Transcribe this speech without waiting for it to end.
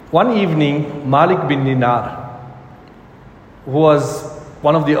One evening, Malik bin Dinar, who was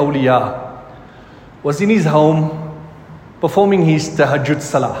one of the awliya, was in his home performing his tahajjud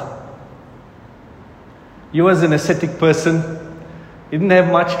salah. He was an ascetic person. He didn't have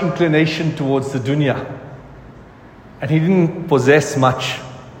much inclination towards the dunya, and he didn't possess much.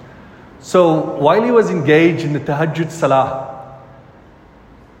 So while he was engaged in the tahajjud salah,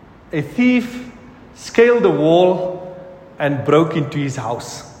 a thief scaled the wall and broke into his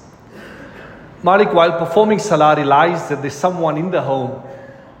house. Malik, while performing salah, realized that there's someone in the home.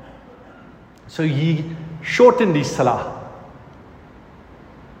 So he shortened his salah.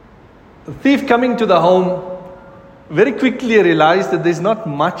 The thief coming to the home very quickly realized that there's not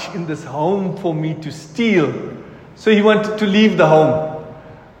much in this home for me to steal. So he wanted to leave the home.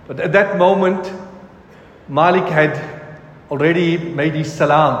 But at that moment, Malik had already made his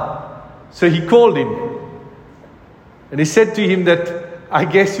salam. So he called him. And he said to him that, I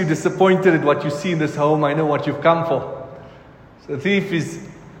guess you're disappointed at what you see in this home. I know what you've come for. So the thief is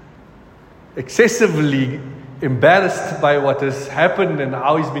excessively embarrassed by what has happened and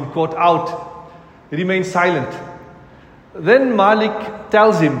how he's been caught out. He remains silent. Then Malik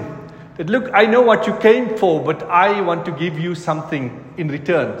tells him that, look, I know what you came for, but I want to give you something in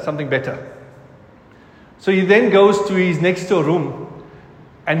return, something better. So he then goes to his next door room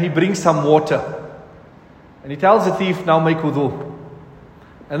and he brings some water. And he tells the thief, now make wudu.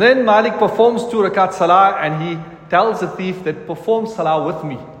 And then Malik performs 2 rakat salah and he tells the thief that perform salah with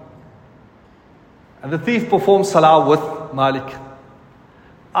me. And the thief performs salah with Malik.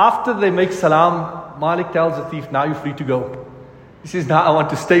 After they make salam, Malik tells the thief, now you're free to go. He says, now I want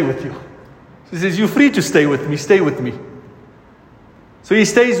to stay with you. So he says, you're free to stay with me, stay with me. So he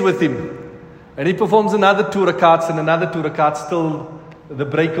stays with him. And he performs another 2 rakats and another 2 rakats till the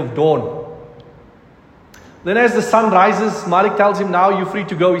break of dawn. Then as the sun rises, Malik tells him, now you're free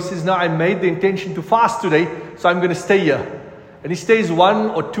to go. He says, no, I made the intention to fast today, so I'm going to stay here. And he stays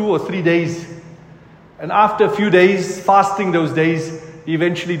 1 or 2 or 3 days. And after a few days, fasting those days, he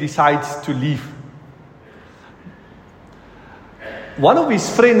eventually decides to leave. One of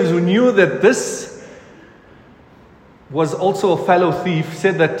his friends who knew that this was also a fellow thief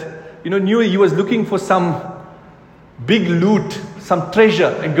said that, knew he was looking for some big loot, some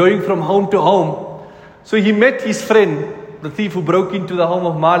treasure, and going from home to home. So he met his friend, the thief who broke into the home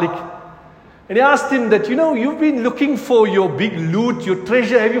of Malik. And he asked him that, you've been looking for your big loot, your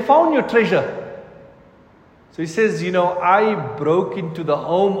treasure. Have you found your treasure? So he says, I broke into the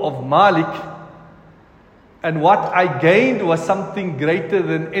home of Malik. And what I gained was something greater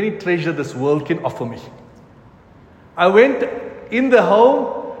than any treasure this world can offer me. I went in the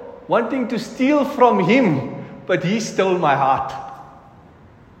home wanting to steal from him, but he stole my heart.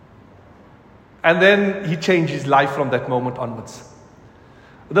 And then he changed his life from that moment onwards.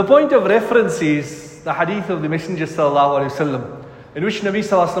 The point of reference is the hadith of the Messenger sallallahu alaihi wasallam, in which Nabi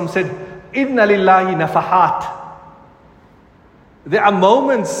sallallahu alaihi wasallam said, "Inna lillahi nafahat." There are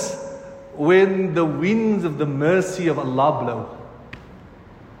moments when the winds of the mercy of Allah blow.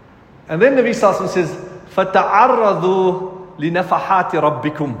 And then Nabi sallallahu alaihi wasallam says, "Fata'arradu li nafahati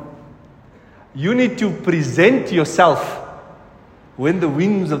rabbikum." You need to present yourself when the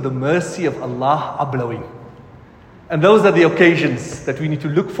winds of the mercy of Allah are blowing. And those are the occasions that we need to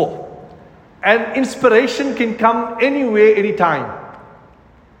look for. And inspiration can come anywhere, anytime.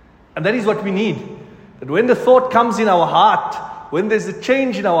 And that is what we need. That when the thought comes in our heart, when there's a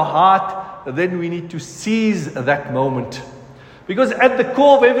change in our heart, then we need to seize that moment. Because at the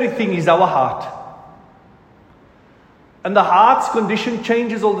core of everything is our heart. And the heart's condition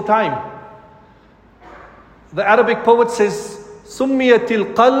changes all the time. The Arabic poet says, سميت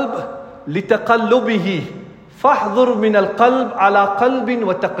القلب لتقلبه فاحذر من القلب على قلب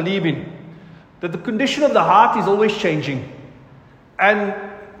وتقليب. That the condition of the heart is always changing. And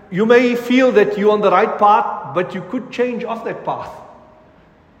you may feel that you're on the right path, but you could change off that path.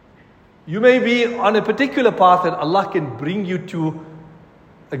 You may be on a particular path and Allah can bring you to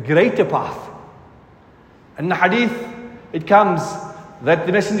a greater path. And in the hadith, it comes that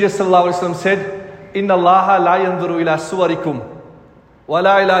the Messenger sallallahu alaihi wasallam said, Inna Allah la yanzuru ila suwarikum wa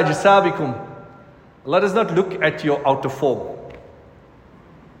la ila jisabikum. Allah does not look at your outer form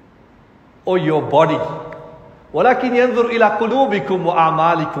or your body. Walakin yanzur ila qulubikum wa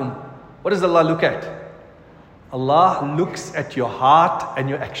a'malikum. What does Allah look at? Allah looks at your heart and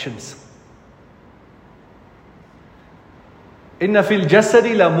your actions. Inna fil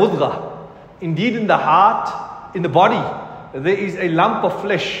jasadi la mudgha. Indeed, in the heart, in the body, there is a lump of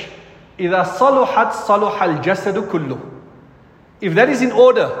flesh. إِذَا صَلُحَتْ صَلُحَ الْجَسَدُ كُلُّهُ. If that is in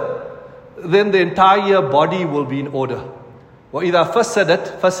order, then the entire body will be in order. وَإِذَا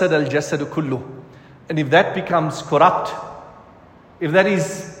فَسَدَتْ فَسَدَ الْجَسَدُ كُلُّهُ. And if that becomes corrupt, if that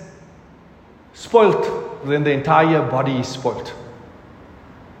is spoilt, then the entire body is spoilt.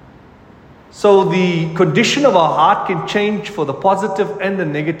 So the condition of our heart can change for the positive and the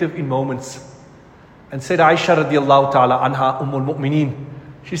negative in moments. And said Aisha radiallahu ta'ala anha, Ummul Mu'mineen,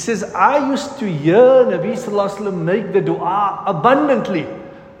 she says, I used to hear Nabi sallallahu alaihi wasallam make the dua abundantly.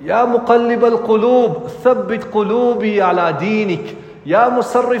 Ya muqallib al-qulub, thabbit qulubi ala dinik. Ya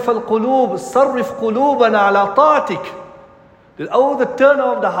musarrif al-qulub, sarrif qulubana ala ta'atik. Oh, the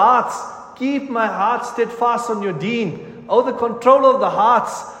turner of the hearts, keep my heart steadfast on your deen. Oh, the controller of the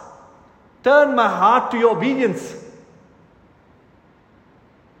hearts, turn my heart to your obedience.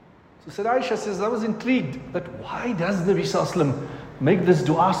 So Said Aisha says, I was intrigued that why does Nabi sallallahu alaihi wasallam make this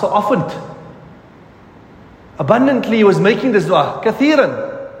dua so often? Abundantly he was making this dua, kathiran.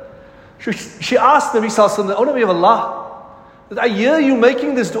 She asked Nabi sallallahu alaihi wasallam, O Nabi of Allah, that I hear you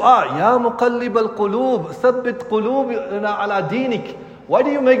making this dua, Ya muqallib al-qulub, thabbit qulubana ala dinik. Why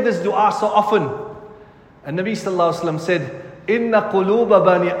do you make this dua so often? And Nabi sallallahu alaihi wasallam said, Inna quluba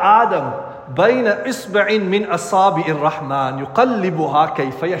bani Adam bayna isba'in min asabi'ir rahman yuqallibuha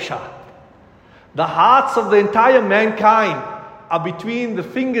kayfa yasha. The hearts of the entire mankind are between the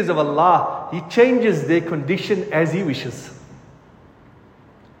fingers of Allah. He changes their condition as He wishes.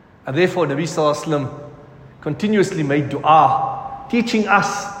 And therefore Nabi sallallahu alaihi wasallam continuously made dua, teaching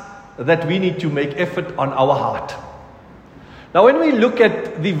us that we need to make effort on our heart. Now when we look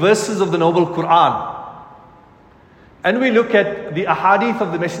at the verses of the Noble Quran, and we look at the ahadith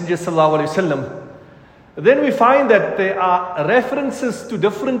of the Messenger sallallahu alaihi wasallam, then we find that there are references to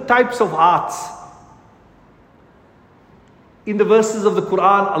different types of hearts. In the verses of the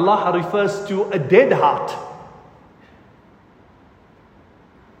Quran, Allah refers to a dead heart.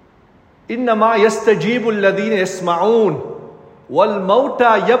 إِنَّمَا يَسْتَجِيبُ الَّذِينَ يَسْمَعُونَ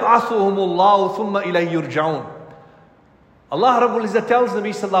وَالْمَوْتَى يَبْعَثُهُمُ اللَّهُ ثُمَّ إِلَيْهِ يُرْجَعُونَ. Allah Rabbul Izzah tells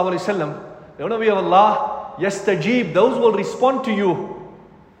Nabi sallallahu alaihi wasallam, O Nabi of Allah, yastajib, those will respond to you,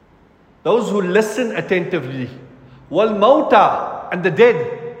 those who listen attentively. Wal mauta, and the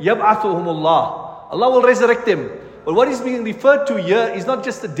dead, yab'athuhum Allah, Allah will resurrect them. But what is being referred to here is not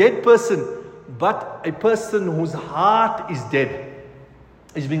just a dead person, but a person whose heart is dead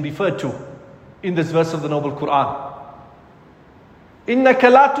is being referred to in this verse of the Noble Quran. Innaka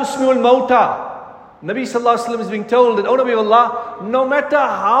la tusmi'ul mauta. Nabi sallallahu alaihi wasallam is being told that, O Nabi of Allah, no matter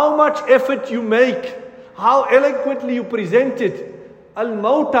how much effort you make, how eloquently you present it,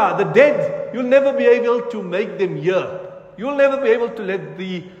 al-mauta, the dead, you'll never be able to make them hear. You'll never be able to let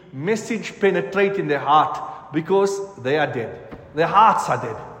the message penetrate in their heart because they are dead. Their hearts are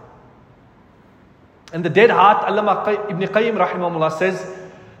dead. And the dead heart, Allama Ibn Qayyim rahimahullah says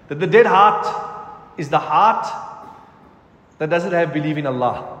that the dead heart is the heart that doesn't have belief in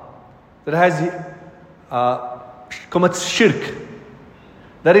Allah, that has commits shirk.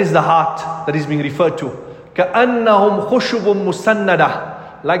 That is the heart that is being referred to. كَأَنَّهُمْ خُشُبٌ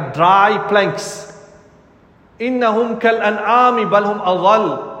مُسَنَّدَةٌ, like dry planks. إِنَّهُمْ كَالْأَنْعَامِ بَلْ هُمْ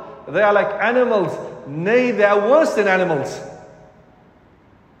أَضَلٌ, they are like animals, nay, they are worse than animals.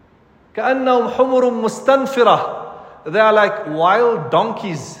 كَأَنَّهُمْ حُمُرٌ مُسْتَنْفِرَةٌ, they are like wild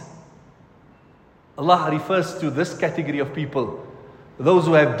donkeys. Allah refers to this category of people, those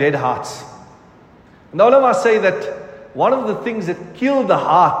who have dead hearts. And the ulama say that one of the things that kill the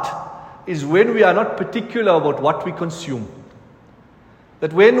heart is when we are not particular about what we consume.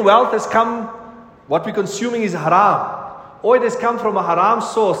 That when wealth has come, what we're consuming is haram, or it has come from a haram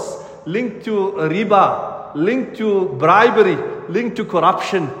source, linked to riba, linked to bribery, linked to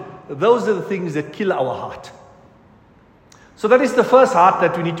corruption. Those are the things that kill our heart. So that is the first heart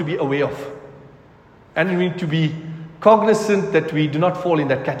that we need to be aware of. And we need to be cognizant that we do not fall in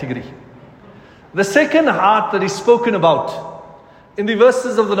that category. The second heart that is spoken about in the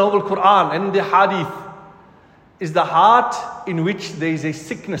verses of the Noble Quran and the Hadith is the heart in which there is a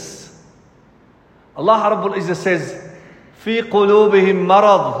sickness. Allah Rabbul Izzah says, فِي قُلُوبِهِمْ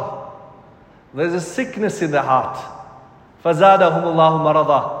مَرَضٌ, there's a sickness in the heart. فَزَادَهُمُ اللَّهُ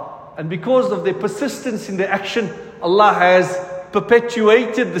مَرَضًا, and because of their persistence in their action, Allah has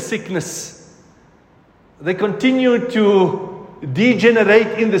perpetuated the sickness. They continue to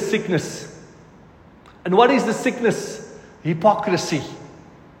degenerate in the sickness. And what is the sickness? Hypocrisy.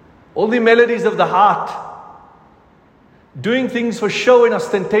 All the melodies of the heart. Doing things for show and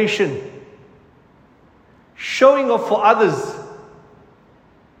ostentation. Showing off for others.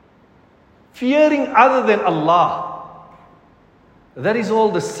 Fearing other than Allah. That is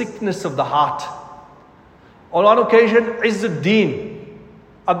all the sickness of the heart. On one occasion, Izzuddin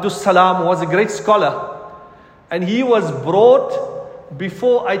Abdus Salam was a great scholar. and he was brought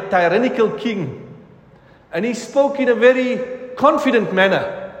before a tyrannical king. And he spoke in a very confident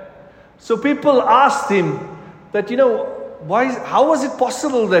manner. So people asked him that, how was it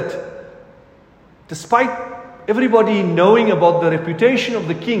possible that despite everybody knowing about the reputation of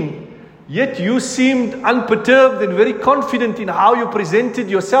the king, yet you seemed unperturbed and very confident in how you presented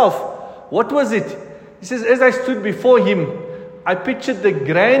yourself? What was it? He says, as I stood before him, I pictured the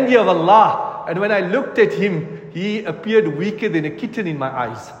grandeur of Allah, and when I looked at him, he appeared weaker than a kitten in my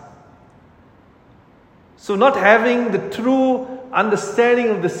eyes. So not having the true understanding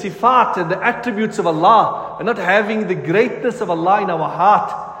of the sifat and the attributes of Allah, and not having the greatness of Allah in our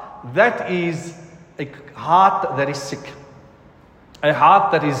heart, that is a heart that is sick. A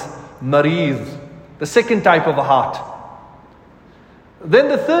heart that is mareed. The second type of a heart. Then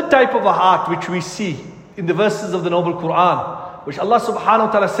the third type of a heart which we see in the verses of the Noble Quran, which Allah subhanahu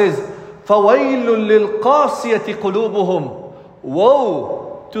wa ta'ala says, فَوَيْلٌ لِلْقَاسِيَةِ قُلُوبُهُمْ.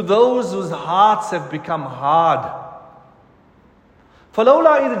 Woe to those whose hearts have become hard.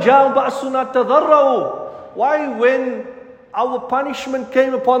 فَلَوْلَا إِذْ جَاءُوا بَأْسُنَا تَضَرَّعُوا. Why, when our punishment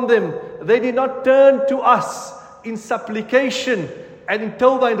came upon them, they did not turn to us in supplication and in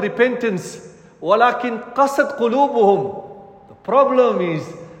tawbah and repentance. وَلَكِنْ قَسَتْ قُلُوبُهُمْ. The problem is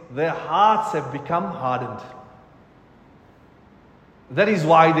their hearts have become hardened. That is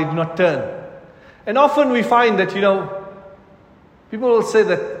why they do not turn. And often we find that, people will say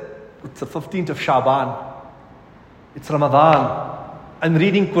that it's the 15th of Shaban, it's Ramadan, I'm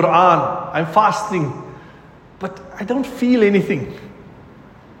reading Quran, I'm fasting, but I don't feel anything.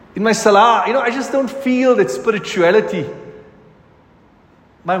 In my salah, I just don't feel that spirituality.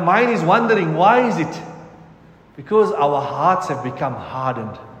 My mind is wondering, why is it? Because our hearts have become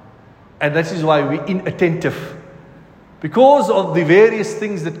hardened. And that is why we're inattentive. Because of the various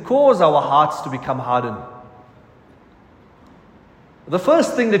things that cause our hearts to become hardened. The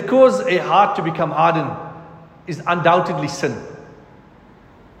first thing that causes a heart to become hardened is undoubtedly sin.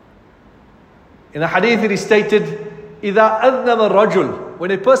 In the hadith it is stated, إِذَا أَذْنَبَ الرَّجُلُ. When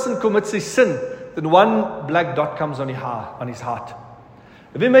a person commits a sin, then one black dot comes on his heart.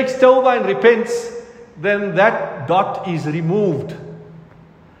 If he makes tawbah and repents, then that dot is removed.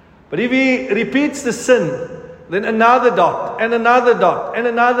 But if he repeats the sin, then another dot, and another dot, and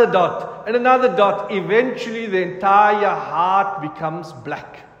another dot, and another dot, eventually the entire heart becomes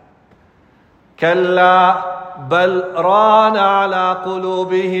black. كَلَّا بَلْ رَانَ عَلَىٰ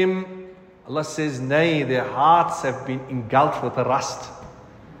قُلُوبِهِمْ. Allah says, nay, their hearts have been engulfed with a rust.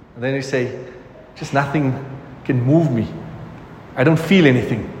 And then they say, just nothing can move me. I don't feel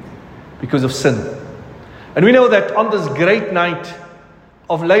anything because of sin. And we know that on this great night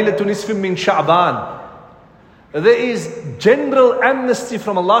of Laylatul Nisfi min Sha'ban, there is general amnesty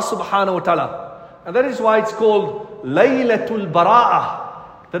from Allah subhanahu wa ta'ala. And that is why it's called Laylatul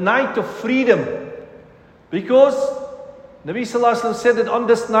Bara'ah, the night of freedom. Because Nabi sallallahu alaihi wasallam said that on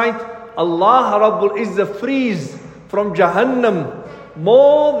this night, Allah Rabbul Izzah frees from Jahannam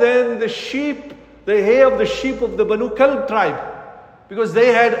more than the sheep, the hair of the sheep of the Banu Kalb tribe. Because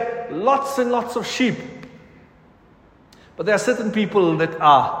they had lots and lots of sheep. But there are certain people that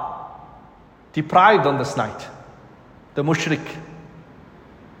are deprived on this night. The mushrik,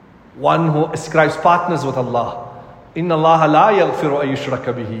 one who ascribes partners with Allah. Inna Allah la yaghfiru an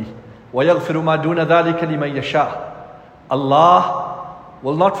yushraka bihi wa yaghfiru ma duna dhalika liman yasha. Allah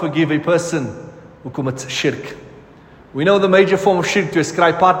will not forgive a person who commits shirk. We know the major form of shirk, to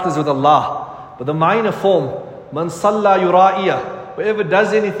ascribe partners with Allah. But the minor form, man salla yura'iya, whoever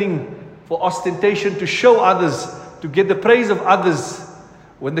does anything for ostentation, to show others, to get the praise of others.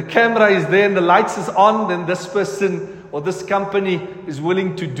 When the camera is there and the lights is on, then this person or this company is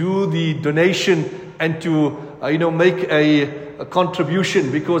willing to do the donation and to make a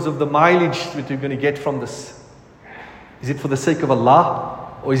contribution because of the mileage that you're going to get from this. Is it for the sake of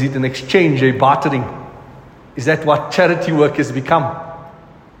Allah, or is it an exchange, a bartering? Is that what charity work has become?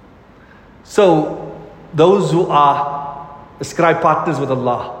 So, those who are ascribe partners with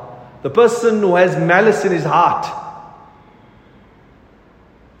Allah, the person who has malice in his heart,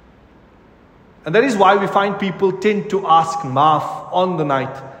 and that is why we find people tend to ask maaf on the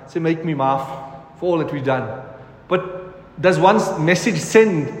night. Say, make me maaf for all that we've done. But does one's message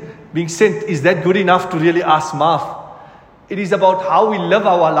being sent, is that good enough to really ask maaf? It is about how we live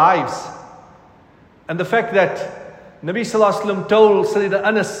our lives. And the fact that Nabi Sallallahu Alaihi Wasallam told Sayyidina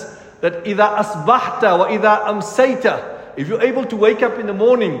Anas that إِذَا أَصْبَحْتَ وَإِذَا أَمْسَيْتَ, if you're able to wake up in the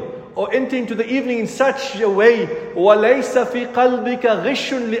morning or enter into the evening in such a way, وَلَيْسَ فِي قَلْبِكَ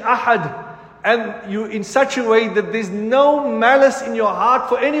غِشٌ لِأَحَدٍ, and you in such a way that there's no malice in your heart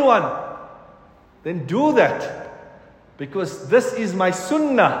for anyone, then do that. because this is my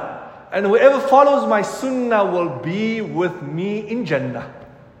sunnah. And whoever follows my sunnah will be with me in Jannah.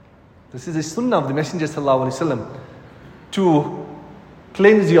 This is the sunnah of the Messenger sallallahu alaihi wasallam, to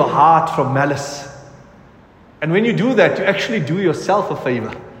cleanse your heart from malice. And when you do that, you actually do yourself a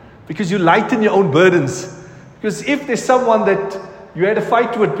favor, because you lighten your own burdens. Because if there's someone that you had a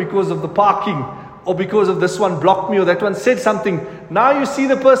fight with because of the parking, or because of this one blocked me, or that one said something, now you see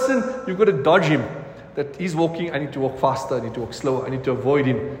the person, you've got to dodge him. That he's walking, I need to walk faster, I need to walk slower, I need to avoid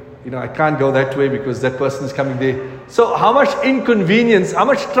him. I can't go that way because that person is coming there. So how much inconvenience, how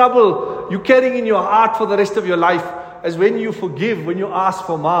much trouble you're carrying in your heart for the rest of your life. As when you forgive, when you ask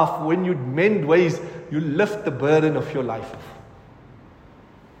for maaf, when you mend ways, you lift the burden of your life.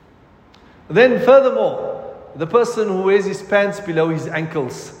 Then furthermore, the person who wears his pants below his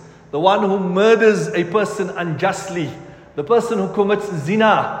ankles, the one who murders a person unjustly, the person who commits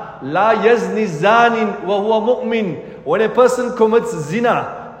zina, la yazni zanin wa huwa mu'min. When a person commits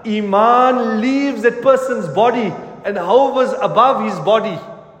zina, Iman leaves that person's body and hovers above his body.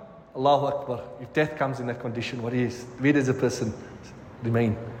 Allahu Akbar. If death comes in that condition, where does a person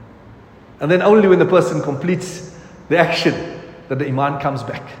remain? And then only when the person completes the action that the Iman comes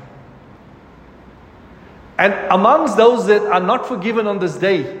back. And amongst those that are not forgiven on this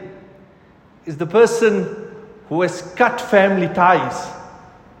day is the person who has cut family ties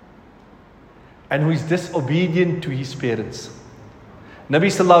and who is disobedient to his parents. Nabi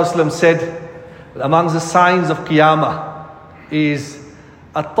sallallahu alaihi wasallam said, amongst the signs of Qiyamah is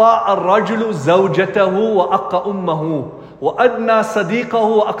أطاع الرجل زوجته وأقى أمه وأدنى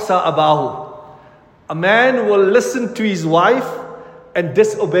صديقه وأقصى أباه. A man will listen to his wife and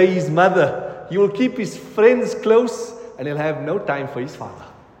disobey his mother. He will keep his friends close and he'll have no time for his father.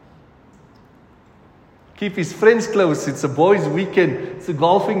 Keep his friends close. It's a boys' weekend. It's a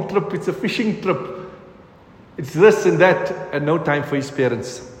golfing trip. It's a fishing trip. It's this and that, and no time for his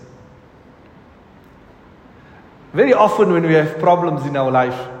parents. Very often when we have problems in our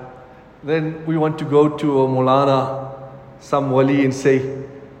life, then we want to go to a Maulana, some wali, and say,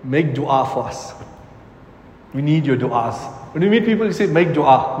 make dua for us. We need your du'as. When you meet people, you say, make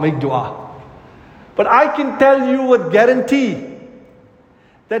dua, make dua. But I can tell you with guarantee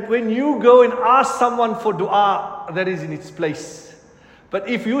that when you go and ask someone for dua, that is in its place. But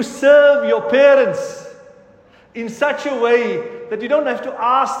if you serve your parents in such a way that you don't have to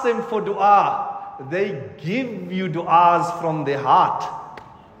ask them for dua, they give you du'as from their heart,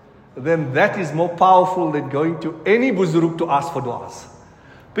 then that is more powerful than going to any buzuruk to ask for du'as.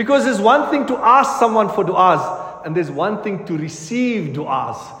 Because there's one thing to ask someone for du'as, and there's one thing to receive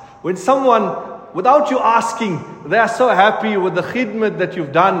du'as. When someone, without you asking, they are so happy with the khidmat that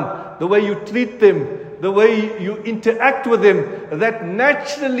you've done, the way you treat them, the way you interact with them, that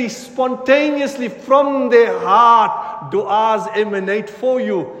naturally, spontaneously from their heart, du'as emanate for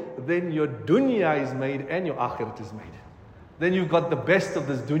you. Then your dunya is made and your akhirat is made. Then you've got the best of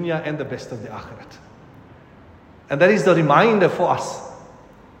this dunya and the best of the akhirat. And that is the reminder for us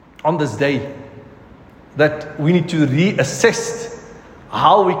on this day that we need to reassess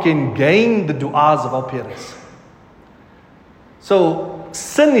how we can gain the du'as of our parents. So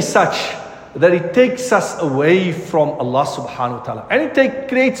sin is such that it takes us away from Allah subhanahu wa ta'ala. And it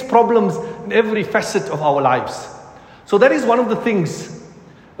creates problems in every facet of our lives. So that is one of the things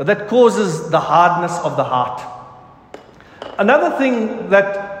that causes the hardness of the heart. Another thing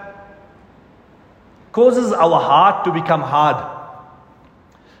that causes our heart to become hard,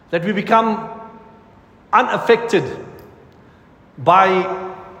 that we become unaffected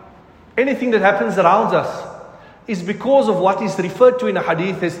by anything that happens around us, is because of what is referred to in a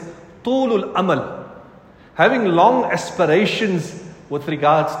hadith as tulul amal, having long aspirations with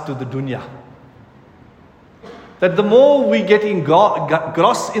regards to the dunya. That the more we get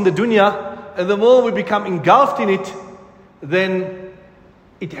engrossed in the dunya, and the more we become engulfed in it, then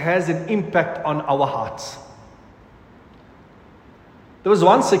it has an impact on our hearts. There was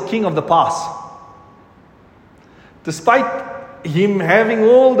once a king of the past. Despite him having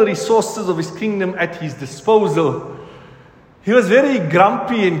all the resources of his kingdom at his disposal, he was very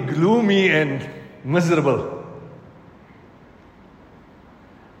grumpy and gloomy and miserable.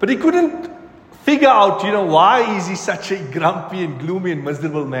 But he couldn't figure out, why is he such a grumpy and gloomy and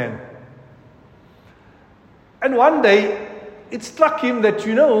miserable man? And one day, it struck him that,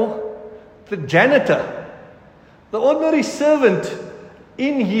 the janitor, the ordinary servant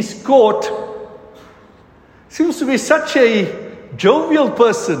in his court, seems to be such a jovial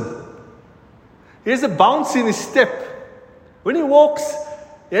person. He has a bounce in his step. When he walks,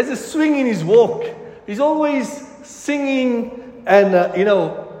 he has a swing in his walk. He's always singing and,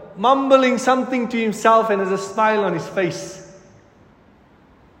 mumbling something to himself, and there's a smile on his face.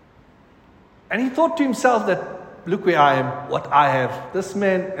 And he thought to himself that, look where I am, what I have. This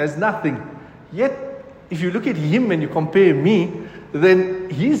man has nothing. Yet, if you look at him and you compare me, then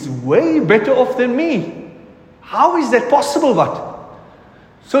he's way better off than me. How is that possible, but?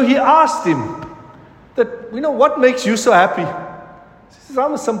 So he asked him that, what makes you so happy? He says,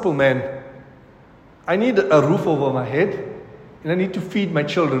 I'm a simple man. I need a roof over my head, and I need to feed my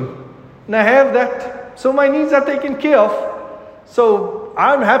children. And I have that, so my needs are taken care of. So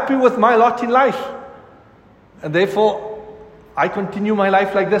I'm happy with my lot in life. And therefore, I continue my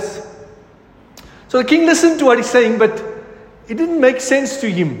life like this. So the king listened to what he's saying, but it didn't make sense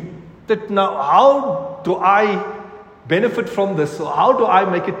to him. That now, how do I benefit from this? Or how do I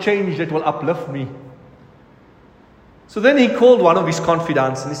make a change that will uplift me? So then he called one of his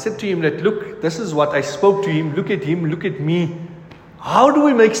confidants and he said to him that, look, this is what I spoke to him. Look at him, look at me. How do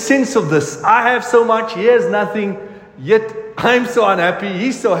we make sense of this? I have so much, he has nothing, yet I'm so unhappy,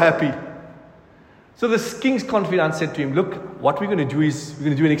 he's so happy. So the king's confidant said to him, look, what we're going to do is, we're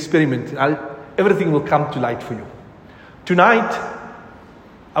going to do an experiment. Everything will come to light for you. Tonight,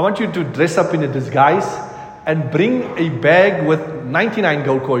 I want you to dress up in a disguise and bring a bag with 99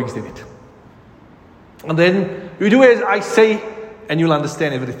 gold coins in it. And then you do as I say, and you'll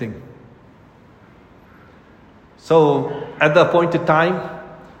understand everything. So, at the appointed time,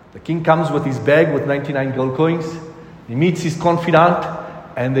 the king comes with his bag with 99 gold coins. He meets his confidant,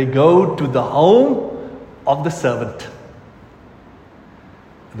 and they go to the home of the servant.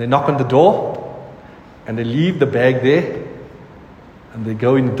 And they knock on the door, and they leave the bag there, and they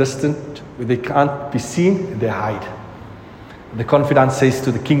go in a distance where they can't be seen, and they hide. And the confidant says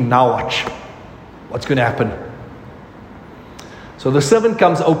to the king, now watch. What's going to happen? So the servant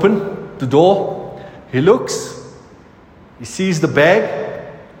comes open the door. He looks. He sees the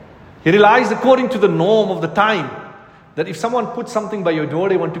bag. He realized, according to the norm of the time, that if someone puts something by your door,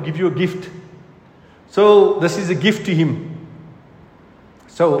 they want to give you a gift. So this is a gift to him.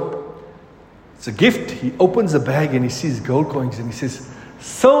 So it's a gift. He opens the bag and he sees gold coins and he says,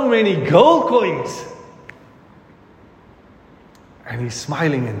 so many gold coins. And he's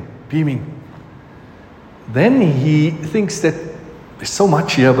smiling and beaming. Then he thinks that there's so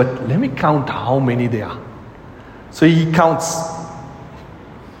much here, but let me count how many there are. So he counts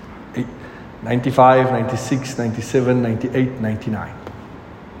 95, 96, 97, 98, 99.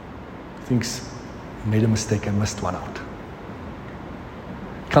 He thinks, I made a mistake, I missed one out.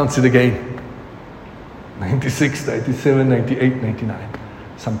 Counts it again. 96, 97, 98, 99.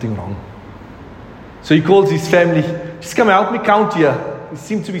 Something wrong. So he calls his family, just come help me count here. There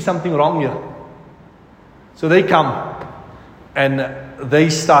seems to be something wrong here. So they come and they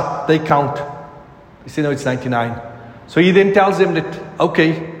count. They say, no, it's 99. So he then tells them that,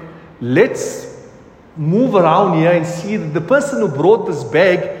 okay, let's move around here and see that the person who brought this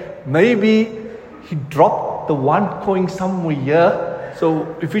bag, maybe he dropped the one coin somewhere here.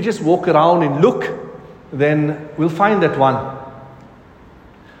 So if we just walk around and look, then we'll find that one.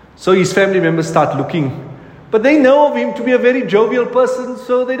 So his family members start looking. But they know of him to be a very jovial person,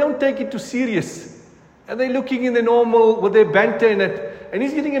 so they don't take it too serious. And they're looking in the normal with their banter in it. And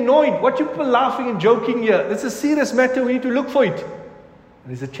he's getting annoyed. What you people laughing and joking here? It's a serious matter. We need to look for it. And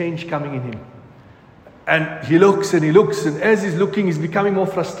there's a change coming in him. And he looks and he looks. And as he's looking, he's becoming more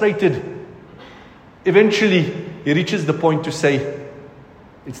frustrated. Eventually, he reaches the point to say,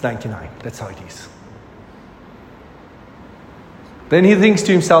 it's 99. That's how it is. Then he thinks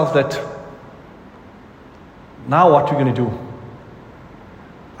to himself that, now what are we going to do?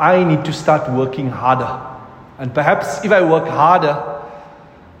 I need to start working harder. And perhaps if I work harder,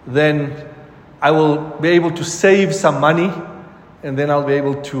 then I will be able to save some money, and then I'll be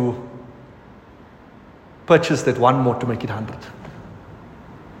able to purchase that one more to make it 100.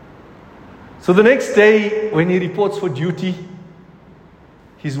 So the next day, when he reports for duty,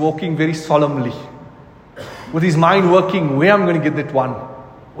 he's walking very solemnly, with his mind working, where am I going to get that one?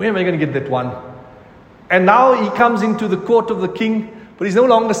 Where am I going to get that one? And now he comes into the court of the king, but he's no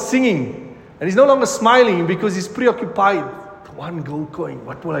longer singing, and he's no longer smiling because he's preoccupied. One gold coin,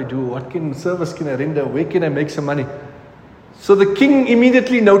 what will I do? What service can I render? Where can I make some money? So the king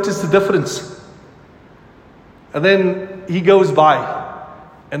immediately noticed the difference. And then he goes by,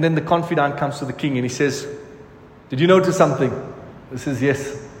 and then the confidant comes to the king and he says, did you notice something? He says,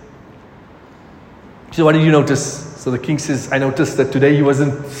 yes. He said, what did you notice? So the king says, I noticed that today he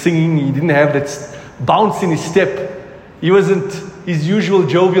wasn't singing, he didn't have that bounce in his step. He wasn't his usual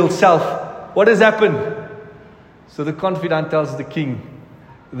jovial self. What has happened? So the confidant tells the king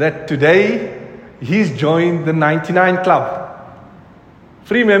that today he's joined the 99 club.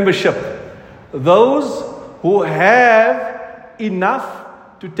 Free membership. Those who have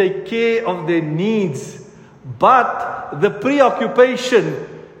enough to take care of their needs, but the preoccupation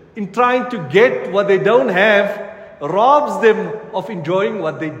in trying to get what they don't have robs them of enjoying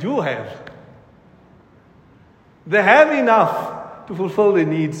what they do have. They have enough to fulfill their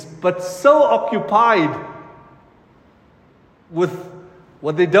needs, but so occupied with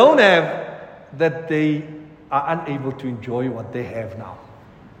what they don't have that they are unable to enjoy what they have now.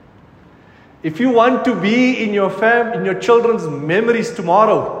 If you want to be in your children's memories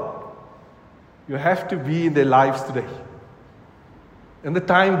tomorrow, you have to be in their lives today. And the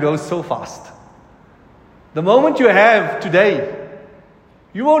time goes so fast. The moment you have today,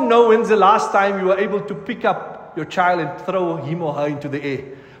 you won't know when's the last time you were able to pick up your child and throw him or her into the air.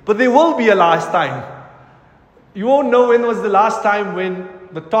 But there will be a last time. You won't know when was the last time when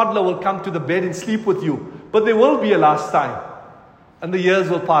the toddler will come to the bed and sleep with you. But there will be a last time. And the years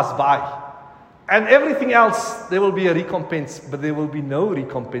will pass by. And everything else, there will be a recompense. But there will be no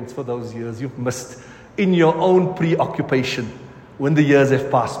recompense for those years you've missed in your own preoccupation when the years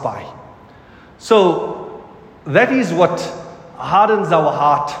have passed by. So, that is what hardens our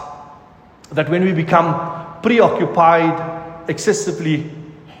heart. That when we become preoccupied excessively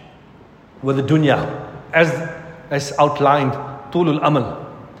with the dunya, as outlined, tulul amal.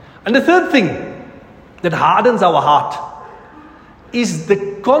 And the third thing that hardens our heart is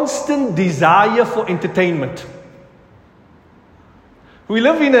the constant desire for entertainment. We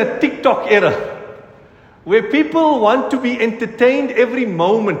live in a TikTok era where people want to be entertained every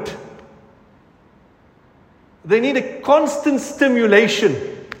moment. They need a constant stimulation.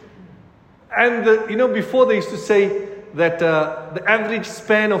 And before they used to say that the average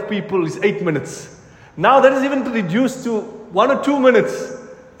span of people is 8 minutes. Now that is even reduced to 1 or 2 minutes.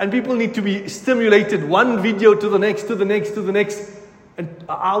 And people need to be stimulated, one video to the next, to the next, to the next. And an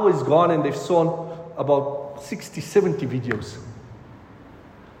hour is gone and they've saw about 60, 70 videos.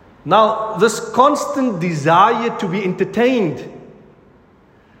 Now, this constant desire to be entertained,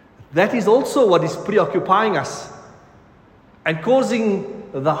 that is also what is preoccupying us and causing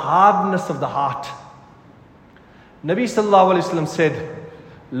the hardness of the heart. Nabi sallallahu alayhi wa sallam said,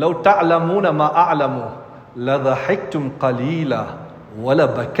 لو تعلمون ما أعلم لضحكتم قليلا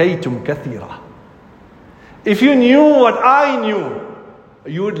ولبكيتم كثيرا. If you knew what I knew,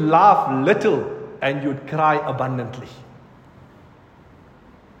 you would laugh little and you would cry abundantly.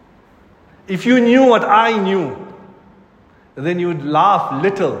 If you knew what I knew, then you would laugh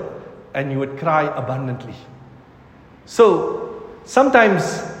little and you would cry abundantly. So,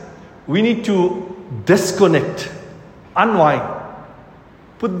 sometimes we need to disconnect, unwind,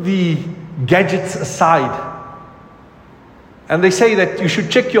 put the gadgets aside. And they say that you should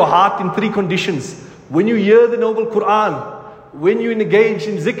check your heart in 3 conditions. When you hear the noble Quran, when you engage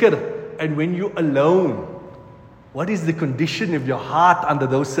in zikr, and when you're alone. What is the condition of your heart under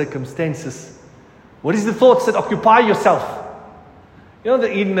those circumstances? What is the thoughts that occupy yourself?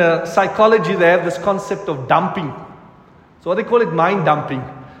 In psychology they have this concept of dumping. So what they call it, mind dumping.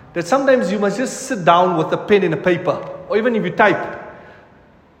 That sometimes you must just sit down with a pen and a paper, or even if you type,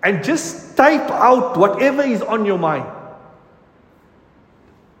 and just type out whatever is on your mind.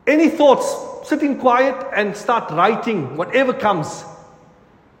 Any thoughts, sit in quiet and start writing whatever comes.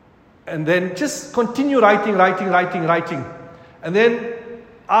 And then just continue writing. And then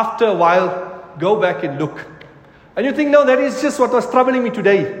after a while, go back and look. And you think, no, that is just what was troubling me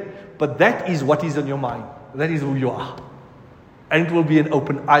today. But that is what is on your mind. That is who you are. And it will be an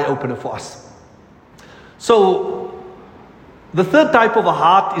eye-opener for us. So, the third type of a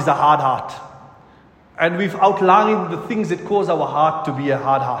heart is a hard heart. And we've outlined the things that cause our heart to be a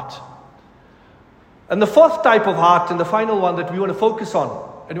hard heart. And the fourth type of heart, and the final one that we want to focus on,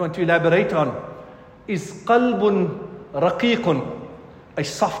 and we want to elaborate on, is qalbun raqiqun, a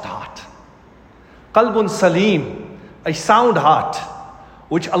soft heart. Qalbun salim, a sound heart,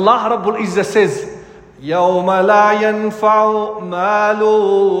 which Allah Rabbul Izzah says, يَوْمَ لَا يَنْفَعُ مَالٌ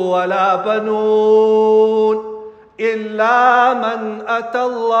وَلَا بَنُونَ إِلَّا مَنْ أَتَى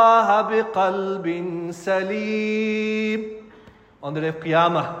اللَّهَ بِقَلْبٍ سَلِيمٍ. On the day of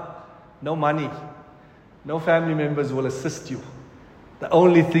Qiyamah, no money, no family members will assist you. The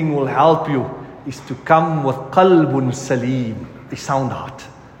only thing will help you is to come with qalbun salim, a sound heart,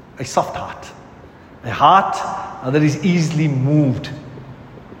 a soft heart, a heart that is easily moved,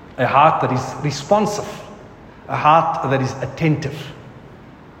 a heart that is responsive, a heart that is attentive.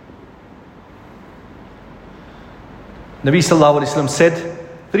 Nabi sallallahu alaihi wasallam said,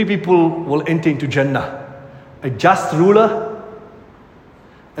 3 people will enter into Jannah: a just ruler,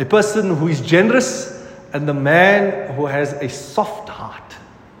 a person who is generous, and the man who has a soft heart.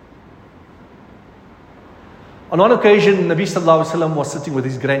 On one occasion, Nabi sallallahu alaihi wasallam was sitting with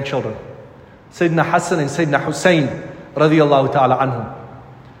his grandchildren, Sayyidina Hassan and Sayyidina Hussein radiyallahu ta'ala anhum.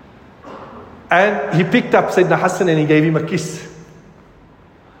 And he picked up Sayyidina Hassan and he gave him a kiss.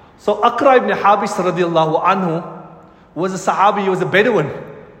 So Aqra ibn Habis radiyallahu anhu was a Sahabi, he was a Bedouin.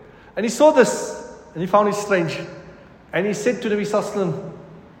 And he saw this and he found it strange. And he said to Nabi sallallahu alaihi wasallam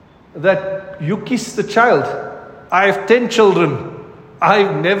that you kissed the child. I have 10 children.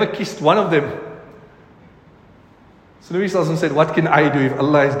 I've never kissed one of them. So Nabi sallallahu alaihi wasallam said, what can I do if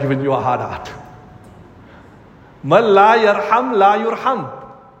Allah has given you a hard heart? Man la yarham la yurham.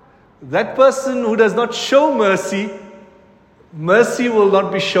 That person who does not show mercy, mercy will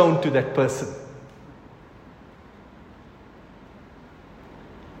not be shown to that person.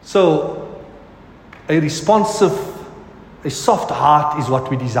 So, a responsive, a soft heart is what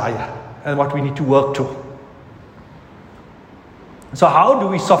we desire and what we need to work to. So how do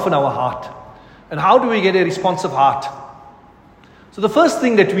we soften our heart? And how do we get a responsive heart? So the first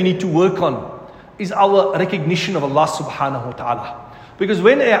thing that we need to work on is our recognition of Allah subhanahu wa ta'ala. Because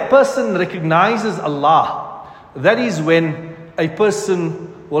when a person recognizes Allah, that is when a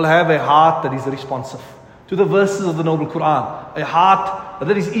person will have a heart that is responsive to the verses of the Noble Quran, a heart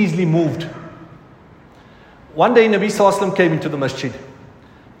that is easily moved. One day Nabi sallallahu alaihi wasallam came into the masjid,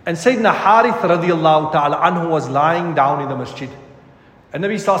 and Sayyidina Harith radiyallahu ta'ala anhu was lying down in the masjid. And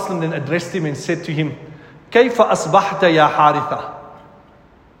Nabi sallallahu alaihi wasallam then addressed him and said to him, Kayfa asbahta ya Haritha?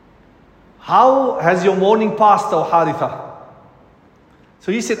 How has your morning passed, O Haritha?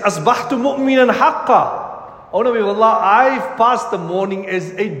 So he said, Asbahtu mu'minan haqqa. Oh Nabi of Allah, I've passed the morning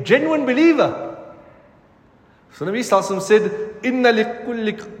as a genuine believer. So Nabi sallallahu alaihi wasallam said, Inna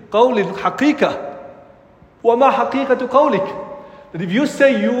likulli qawlin haqiqa. Wa ma haqiqatu qawlik. That if you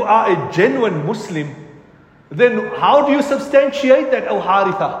say you are a genuine Muslim, then how do you substantiate that, O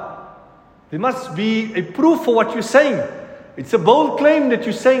Haritha? There must be a proof for what you're saying. It's a bold claim that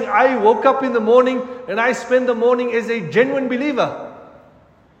you're saying, I woke up in the morning and I spent the morning as a genuine believer.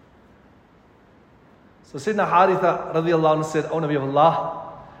 So Sayyidina Haritha radiallahu anhu said, O Nabi of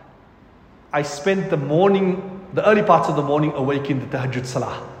Allah, I spent the morning, the early parts of the morning awake in the tahajjud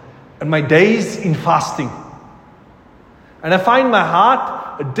salah, and my days in fasting. And I find my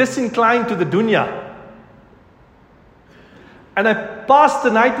heart disinclined to the dunya. And I pass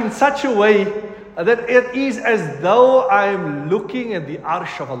the night in such a way that it is as though I am looking at the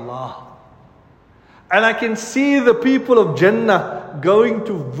arsh of Allah. And I can see the people of Jannah going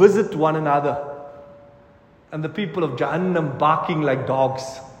to visit one another, and the people of Jahannam barking like dogs.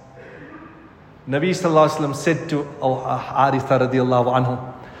 Nabi sallallahu alaihi wasallam said to Haritha radiyallahu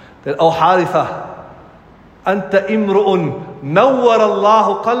anhu that, O Haritha, anta imru'un nawwar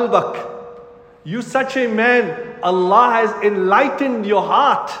Allahu qalbak. You such a man, Allah has enlightened your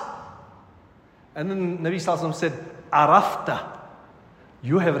heart. And then Nabi sallallahu alaihi wasallam said, arafta.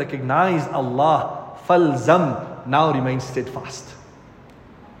 You have recognized Allah. Falzam. Now remain steadfast.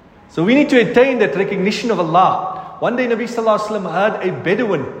 So we need to attain that recognition of Allah. One day Nabi sallallahu alaihi wasallam heard a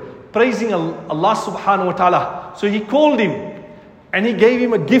Bedouin praising Allah subhanahu wa ta'ala. So he called him and he gave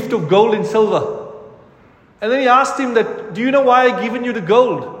him a gift of gold and silver. And then he asked him that, do you know why I given you the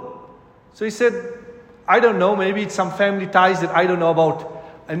gold? So he said, I don't know, maybe it's some family ties that I don't know about.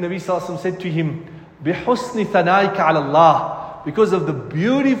 And Nabi sallallahu alaihi wasallam said to him, بِحُسْنِ ثَنَائِكَ عَلَى اللَّهِ, because of the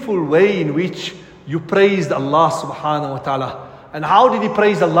beautiful way in which you praised Allah subhanahu wa ta'ala. And how did he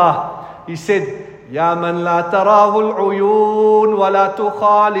praise Allah? He said, يا من لا تراه العيون ولا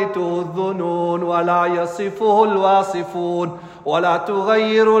تخالطه الظنون ولا يصفه الواصفون ولا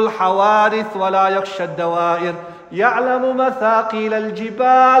تغير الحوادث ولا يخشى الدوائر يعلم مثاقيل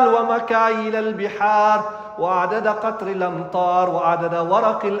الجبال ومكاييل البحار وعدد قطر الأمطار وعدد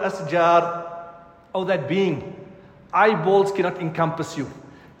ورق الأشجار. Oh, that being, eyeballs cannot encompass you.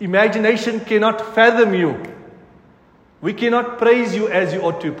 Imagination cannot fathom you. We cannot praise you as you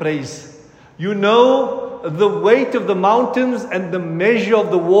ought to praise. You know the weight of the mountains and the measure of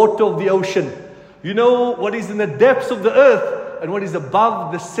the water of the ocean. You know what is in the depths of the earth and what is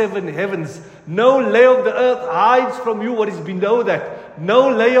above the 7 heavens. No layer of the earth hides from you what is below that. No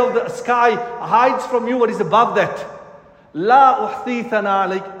layer of the sky hides from you what is above that. لا أحصي ثناء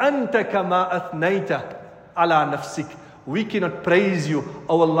عليك أنت كما أثنيت على نفسك. We cannot praise you,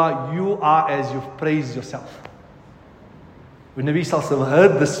 oh Allah, you are as you've praised yourself. When Nabi Sallallahu Alaihi Wasallam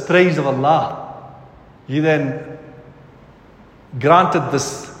heard this praise of Allah, he then granted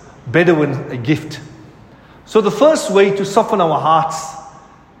this Bedouin a gift. So the first way to soften our hearts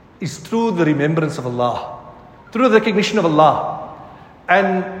is through the remembrance of Allah, through the recognition of Allah.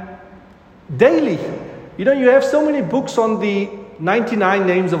 And daily, You have so many books on the 99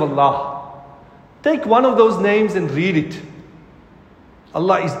 names of Allah. Take one of those names and read it.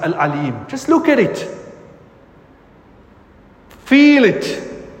 Allah is Al-Alim. Just look at it. Feel it.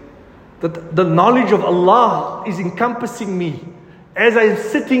 That the knowledge of Allah is encompassing me. As I am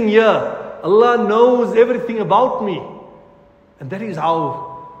sitting here, Allah knows everything about me. And that is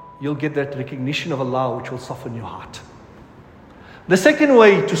how you'll get that recognition of Allah, which will soften your heart. The second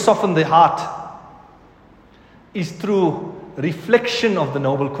way to soften the heart is through reflection of the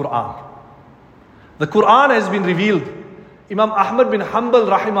noble Quran. The Quran has been revealed. Imam Ahmad bin Hanbal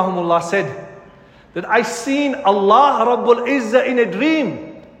rahimahumullah said that I seen Allah Rabbul Izzah in a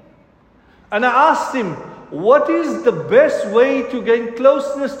dream. And I asked him, what is the best way to gain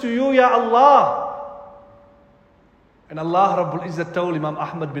closeness to you, Ya Allah? And Allah Rabbul Izzah told Imam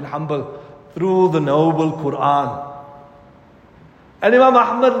Ahmad bin Hanbal, through the noble Quran. And Imam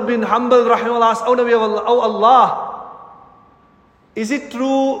Ahmad bin Hanbal rahimahullah asked, Oh Allah, is it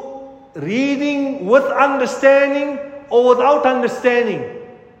through reading with understanding or without understanding?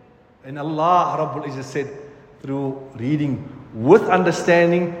 And Allah Rabbul Izzah said, through reading with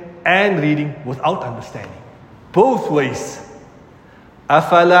understanding and reading without understanding. Both ways.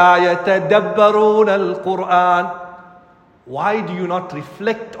 أَفَلَا يَتَدَبَّرُونَ الْقُرْآنِ. Why do you not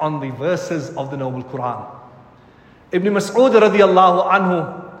reflect on the verses of the noble Quran? Ibn Mas'ud radiallahu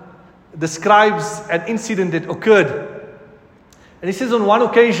anhu describes an incident that occurred. And he says, on one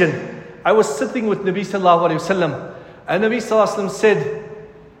occasion, I was sitting with Nabi sallallahu alayhi wasallam, and Nabi sallallahu alayhi wasallam said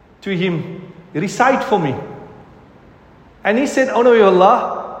to him, recite for me. And he said, oh no, Ya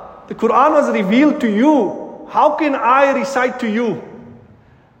Allah, the Quran was revealed to you. How can I recite to you?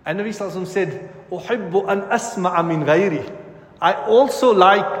 And Nabi sallallahu alayhi wasallam said, أحب أن أسمع من غيري. I also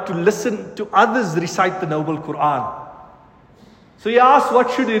like to listen to others recite the noble Quran. So he asked,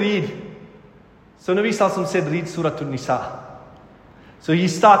 what should he read? So Nabi sallallahu alayhi wasallam said, read Surah An-Nisa. So he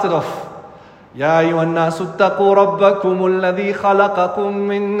started off, يا أيها الناس اتقوا ربكم الذي خلقكم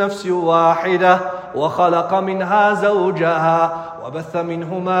من نفس واحدة وخلق منها زوجها وبث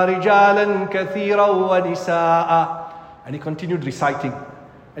منهما رجالا كثيرا ونساء. And he continued reciting.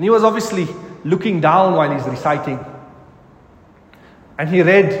 And he was obviously looking down while he's reciting. And he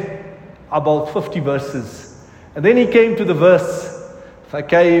read about 50 verses. And then he came to the verse,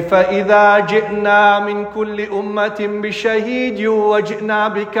 فَكَيْفَ إِذَا جِئْنَا مِنْ كُلِّ أُمَّةٍ بِشَهِيدٍ وَجِئْنَا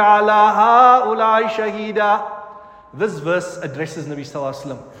بِكَ عَلَى هَؤُلَاءِ شَهِيدًا. This verse addresses Nabi sallallahu alaihi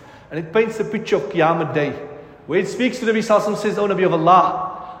wasallam. And it paints a picture of Qiyamah Day, where it speaks to Nabi sallallahu alaihi wasallam, says, O Nabi of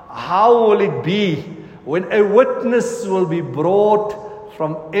Allah, how will it be when a witness will be brought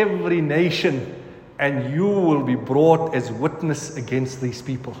from every nation, and you will be brought as witness against these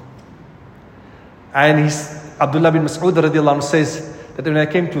people? And Abdullah bin Mas'ud radiallahu anhu says that when I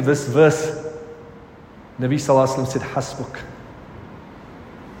came to this verse, Nabi sallallahu alaihi wasallam said, Hasbuk.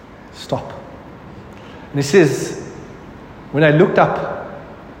 Stop. And he says, when I looked up,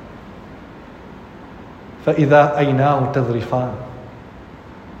 فَإِذَا أَيْنَاهُ تَذْرِفَانِ.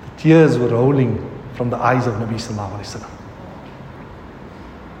 The tears were rolling from the eyes of Nabi sallallahu alaihi wasallam.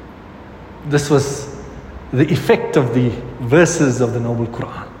 This was the effect of the verses of the noble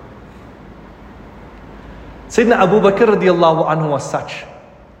Quran. Sayyidina Abu Bakr radiallahu anhu was such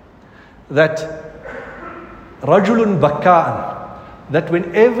that rajulun bakka'an, that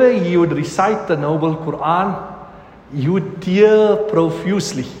whenever he would recite the noble Quran, he would tear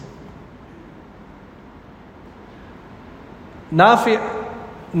profusely. Nafi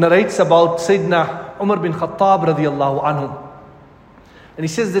narrates about Sayyidina Umar bin Khattab radiallahu anhu. And he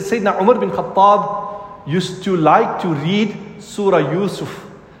says that Sayyidina Umar bin Khattab used to like to read Surah Yusuf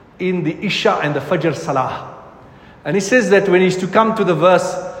in the Isha and the Fajr Salah. And he says that when he used to come to the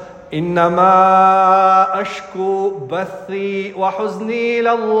verse, إِنَّمَا أَشْكُو بَثِّي وَحُزْنِي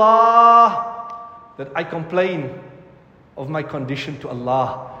لَاللَّهِ, that I complain of my condition to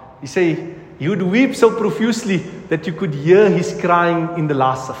Allah. He say he would weep so profusely that you could hear his crying in the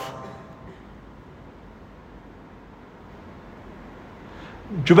last saf.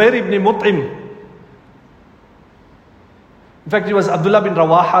 Jubair ibn Mut'im, in fact it was Abdullah bin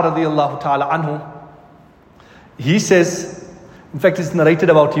Rawaha radiallahu ta'ala anhu, he says, in fact it's narrated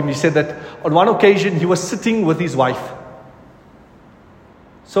about him, he said that on one occasion he was sitting with his wife.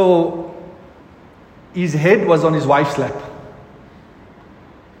 So his head was on his wife's lap.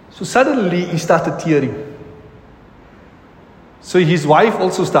 So suddenly he started tearing. So his wife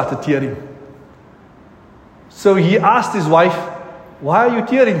also started tearing. So he asked his wife, why are you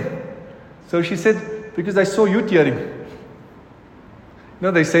tearing? So she said, because I saw you tearing.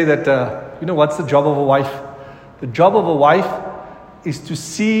 They say that, what's the job of a wife? The job of a wife is to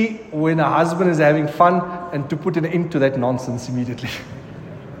see when a husband is having fun and to put an end to that nonsense immediately.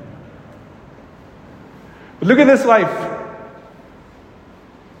 But look at this wife.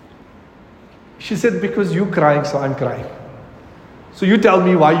 She said, because you're crying, so I'm crying. So you tell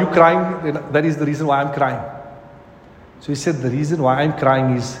me why you're crying, then that is the reason why I'm crying. So he said, the reason why I'm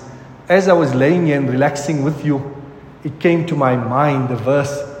crying is, as I was laying here and relaxing with you, it came to my mind, the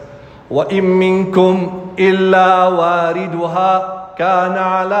verse, وَإِن مِّنكُمْ إِلَّا وَارِدُهَا كَانَ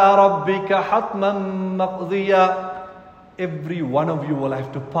عَلَىٰ رَبِّكَ حَتْمًا مَقْضِيًّا. Every one of you will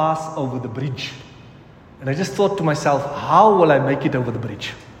have to pass over the bridge. And I just thought to myself, how will I make it over the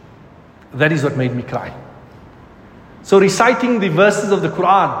bridge? That is what made me cry. So reciting the verses of the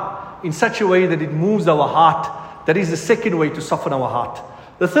Quran in such a way that it moves our heart, that is the second way to soften our heart.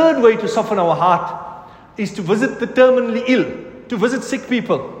 The third way to soften our heart is to visit the terminally ill, to visit sick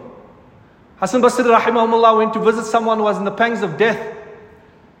people. Hassan Basri rahimahumullah went to visit someone who was in the pangs of death.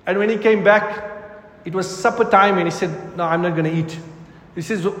 And when he came back, it was supper time and he said, no, I'm not going to eat. He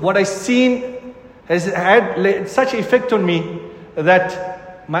says, what I seen has had such an effect on me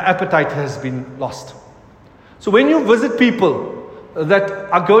that my appetite has been lost. So when you visit people that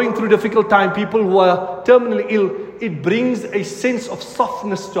are going through difficult time, people who are terminally ill, it brings a sense of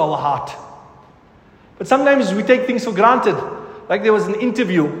softness to our heart. But sometimes we take things for granted. Like there was an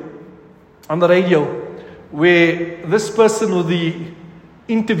interview on the radio where this person or the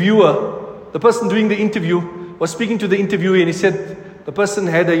interviewer, the person doing the interview, was speaking to the interviewee and he said the person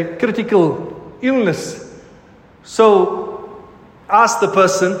had a critical illness. So asked the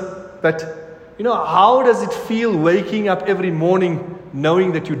person that, how does it feel waking up every morning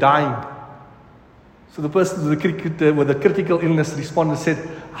knowing that you're dying? So the person with the critical illness responded and said,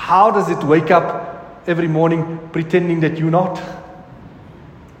 how does it wake up every morning pretending that you're not?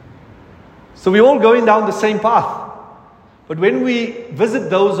 So we're all going down the same path. But when we visit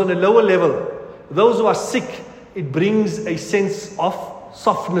those on a lower level, those who are sick, it brings a sense of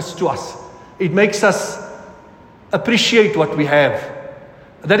softness to us. It makes us appreciate what we have.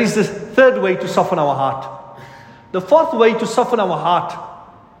 That is the third way to soften our heart. The fourth way to soften our heart,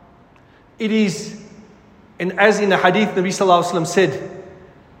 it is, and as in a hadith, Nabi Sallallahu Alaihi Wasallam said,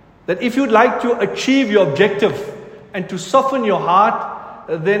 that if you'd like to achieve your objective and to soften your heart,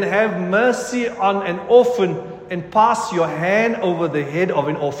 then have mercy on an orphan and pass your hand over the head of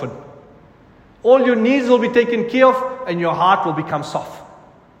an orphan. All your needs will be taken care of and your heart will become soft.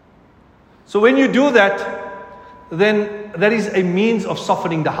 So when you do that, then that is a means of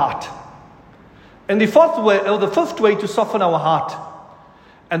softening the heart. And the fifth way to soften our heart,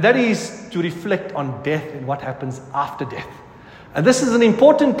 and that is to reflect on death and what happens after death. And this is an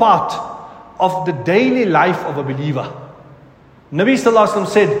important part of the daily life of a believer. Nabi Sallallahu Alaihi Wasallam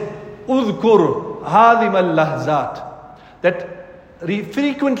said, "Udhkur hadim al-lahzat," that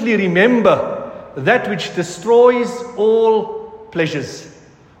frequently remember that which destroys all pleasures.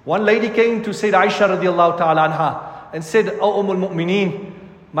 One lady came to Sayyida Aisha radiallahu ta'ala anha and said, "O Mu'mineen,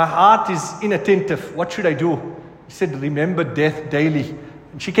 my heart is inattentive. What should I do?" He said, "Remember death daily."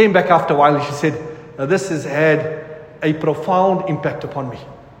 And she came back after a while and she said, "Now this has had a profound impact upon me."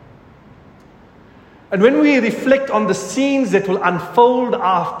 And when we reflect on the scenes that will unfold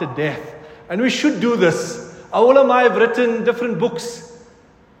after death, and we should do this, our ulama have written different books,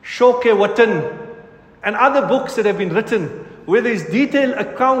 Shoke Watan, and other books that have been written, where there is detailed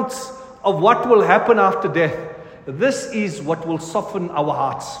accounts of what will happen after death. This is what will soften our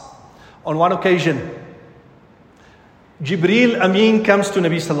hearts. On one occasion, Jibreel Amin comes to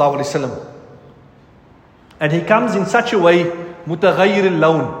Nabi Sallallahu Alaihi Wasallam. And he comes in such a way, mutaghayyir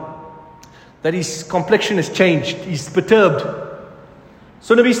al-lawn, that his complexion has changed. He's perturbed.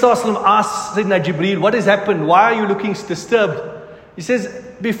 So Nabi Sallallahu Alaihi Wasallam asks Sayyidina Jibreel, "What has happened? Why are you looking disturbed?" He says,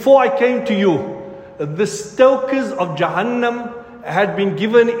 "Before I came to you, the stokers of Jahannam had been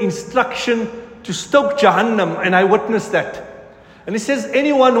given instruction to stoke Jahannam, and I witnessed that." And he says,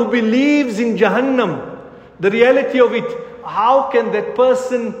 anyone who believes in Jahannam, the reality of it, how can that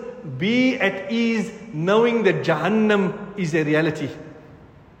person be at ease knowing that Jahannam is a reality?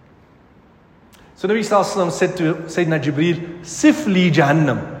 So Nabi Sallallahu Alaihi Wasallam said to Sayyidina Jibreel, "Sifli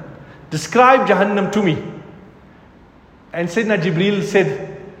Jahannam, describe Jahannam to me." And Sayyidina Jibreel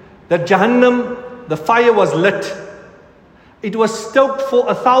said that Jahannam, the fire was lit. It was stoked for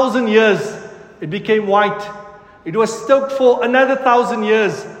 1,000 years. It became white. It was stoked for another 1,000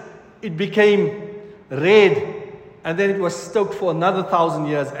 years. It became red. And then it was stoked for another 1,000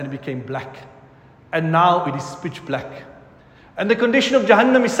 years and it became black. And now it is pitch black. And the condition of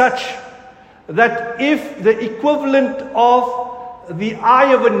Jahannam is such that if the equivalent of the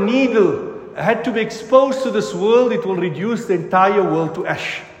eye of a needle had to be exposed to this world, it will reduce the entire world to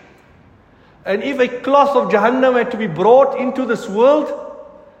ash. And if a cloth of Jahannam had to be brought into this world,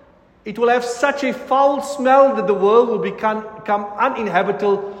 it will have such a foul smell that the world will become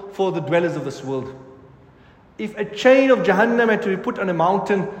uninhabitable for the dwellers of this world. If a chain of Jahannam had to be put on a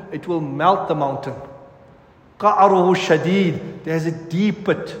mountain, it will melt the mountain. Qa'aruhu shadid. There's a deep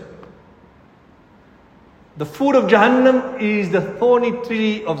pit. The food of Jahannam is the thorny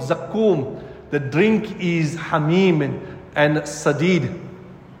tree of Zakum. The drink is Hamim and Sadid.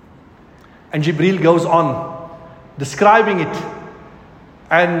 And Jibreel goes on describing it.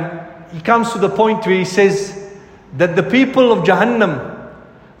 And he comes to the point where he says that the people of Jahannam,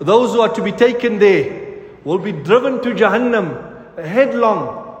 those who are to be taken there, will be driven to Jahannam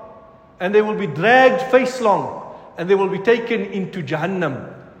headlong, and they will be dragged face long, and they will be taken into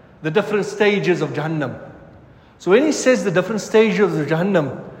Jahannam, the different stages of Jahannam. So when he says the different stages of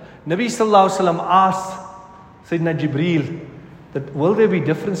Jahannam, Nabi Sallallahu Alaihi Wasallam asked Sayyidina Jibreel that will there be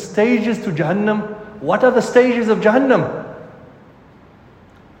different stages to Jahannam? What are the stages of Jahannam?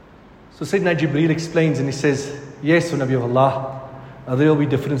 So Sayyidina Jibreel explains and he says, yes, O Nabi of Allah, there will be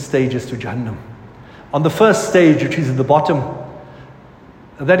different stages to Jahannam. On the first stage, which is at the bottom,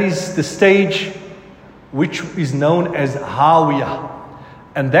 that is the stage which is known as Hawiyah.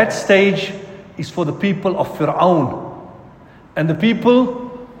 And that stage is for the people of Fir'aun. And the people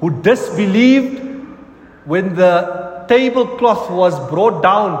who disbelieved when the tablecloth was brought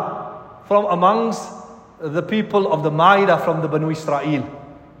down from amongst the people of the Ma'idah from the Banu Israel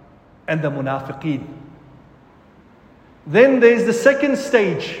and the Munafiqeen. Then there is the second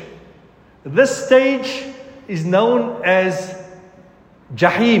stage. This stage is known as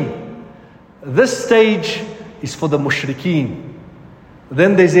Jahim. This stage is for the Mushrikeen.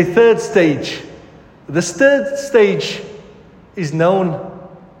 Then there's a third stage. This third stage is known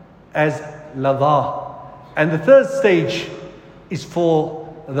as Ladha. And the third stage is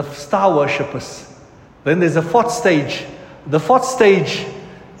for the star worshippers. Then there's a fourth stage. The fourth stage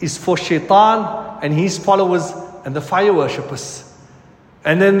is for Shaitan and his followers and the fire worshippers.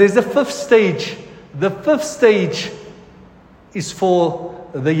 And then there's the fifth stage. The fifth stage is for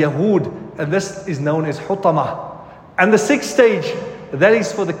the Yahud, and this is known as Hutama. And the sixth stage, that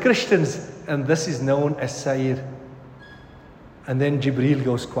is for the Christians, and this is known as Sa'ir. And then Jibreel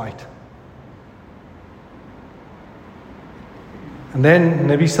goes quiet. And then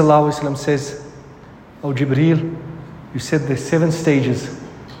Nabi Sallallahu Alaihi Wasallam says, oh Jibreel, you said there's 7 stages.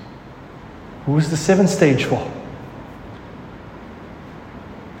 Who is the 7th stage for?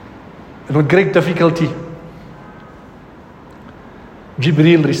 And with great difficulty,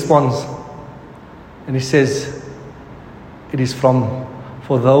 Jibreel responds and he says, it is for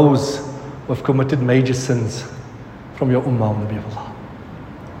those who have committed major sins from your ummah, Nabi of Allah.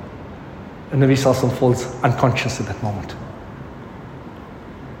 And Nabi Sallallahu Alaihi Wasallam falls unconscious at that moment.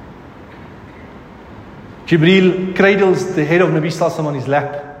 Jibreel cradles the head of Nabi Sallallahu Alaihi Wasallam on his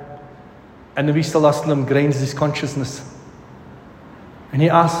lap, and Nabi Sallallahu Alaihi Wasallam gains his consciousness. And he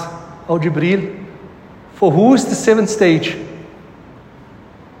asks, oh Jibreel, for who is the 7th stage?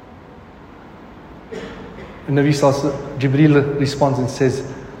 And Nabi Sallallahu Alaihi Wasallam, Jibreel responds and says,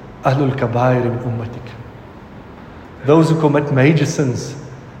 Ahlul Kabair min ummatik. Those who commit major sins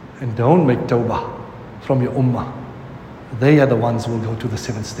and don't make tawbah from your ummah, they are the ones who will go to the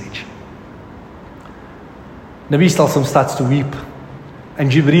 7th stage. Nabi Sallallahu Alaihi Wasallam starts to weep, and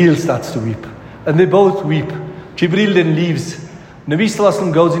Jibreel starts to weep, and they both weep. Jibreel then leaves. Nabi Sallallahu Alaihi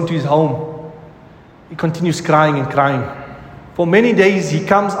Wasallam goes into his home. He continues crying and crying. For many days he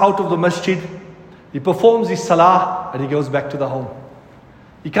comes out of the masjid, he performs his salah, and he goes back to the home.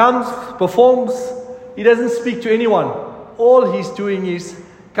 He comes, performs, he doesn't speak to anyone. All he's doing is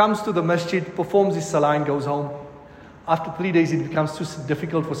comes to the masjid, performs his salah and goes home. After 3 days it becomes too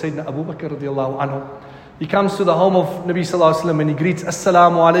difficult for Sayyidina Abu Bakr radiallahu anhu. He comes to the home of Nabi Sallallahu Alaihi Wasallam and he greets,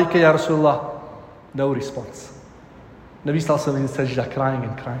 Assalamu alayka ya Rasulullah. No response. Nabi Sallallahu Alaihi Wasallam is in sajda, crying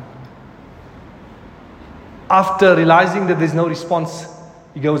and crying. After realizing that there's no response,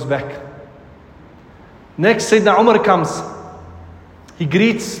 he goes back. Next, Sayyidina Umar comes. He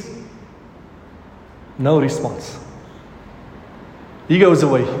greets. No response. He goes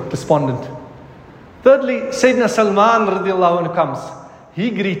away, despondent. Thirdly, Sayyidina Salman radiallahu anhu comes. He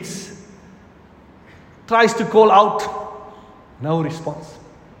greets. Tries to call out. No response.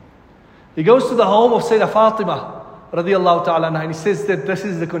 He goes to the home of Sayyidah Fatima radiallahu ta'ala anha, and he says that this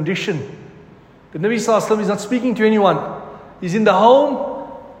is the condition. The Nabi Sallallahu Alaihi Wasallam is not speaking to anyone. He's in the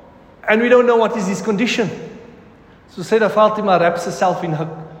home and we don't know what is his condition. So Sayyidah Fatima wraps herself in her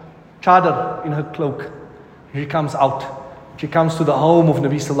chadar, in her cloak. She comes out. She comes to the home of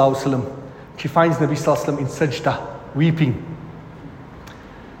Nabi Sallallahu Alaihi Wasallam. she finds Nabi Sallallahu Alaihi Wasallam in sajda, weeping.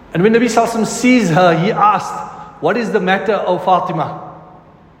 And when Nabi Sallallahu Alaihi Wasallam sees her, he asked, what is the matter, O Fatima?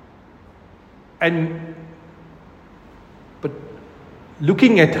 But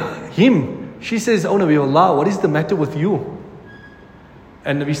looking at him, she says, O Nabi Allah, what is the matter with you?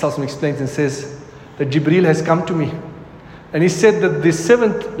 And Nabi Sallallahu Alaihi Wasallam explains and says that Jibreel has come to me. And he said that the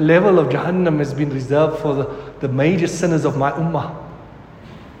 7th level of Jahannam has been reserved for the major sinners of my ummah.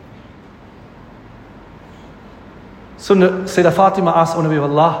 So Sayyidah Fatima asked, O Nabi of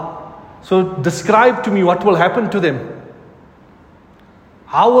Allah, so describe to me what will happen to them.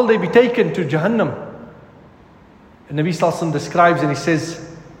 How will they be taken to Jahannam? And Nabi Sallallahu Alaihi Wasallam describes and he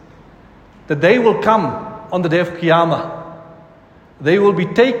says that they will come on the day of Qiyamah. They will be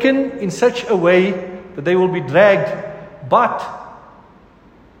taken in such a way that they will be dragged. But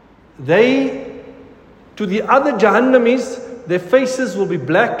to the other Jahannamis, their faces will be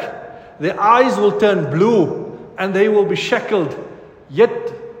black, their eyes will turn blue, and they will be shackled. Yet,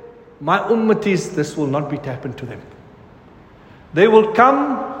 my ummatis, this will not be happened to them. They will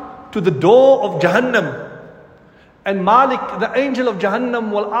come to the door of Jahannam, and Malik, the angel of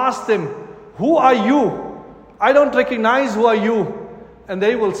Jahannam, will ask them, who are you? I don't recognize who are you. And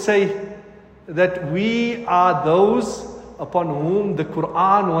they will say that we are those upon whom the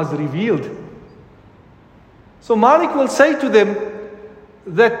Quran was revealed. So Malik will say to them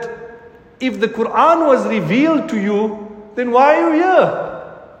that if the Quran was revealed to you, then why are you here?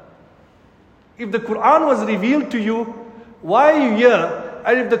 If the Quran was revealed to you, why are you here?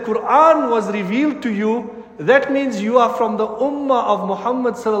 And if the Quran was revealed to you, that means you are from the ummah of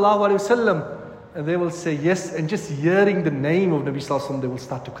Muhammad sallallahu alaihi wasallam. And they will say yes, and just hearing the name of Nabi sallallahu alaihi wasallam, they will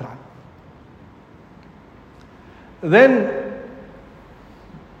start to cry. Then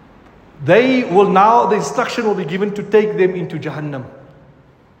the instruction will be given to take them into Jahannam.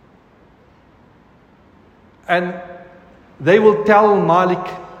 And they will tell Malik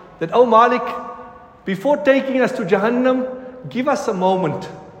that, oh Malik, before taking us to Jahannam, give us a moment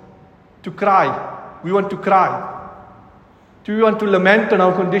to cry. We want to cry. Do we want to lament on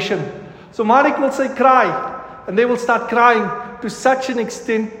our condition? So Malik will say, cry. And they will start crying to such an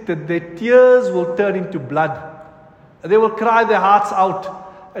extent that their tears will turn into blood. And they will cry their hearts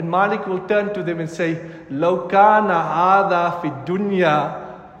out. And Malik will turn to them and say, لَوْ كَانَ هَذَا فِي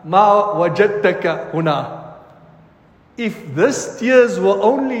الدُّنْيَا مَا وَجَدْتَكَ هُنَا. If these tears were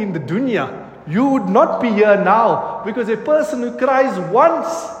only in the dunya, you would not be here now. Because a person who cries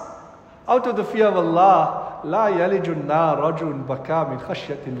once out of the fear of Allah, لَا يَلِجُ النَّارَ رَجُلٌ بَكَى مِنْ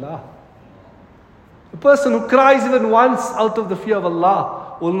خَشْيَةِ اللَّهِ. A person who cries even once out of the fear of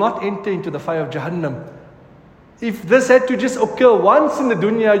Allah will not enter into the fire of Jahannam. If this had to just occur once in the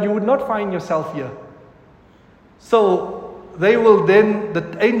dunya, you would not find yourself here. So the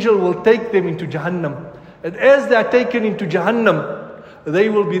angel will take them into Jahannam. And as they are taken into Jahannam, they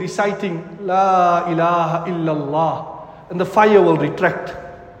will be reciting La ilaha illallah. And the fire will retract.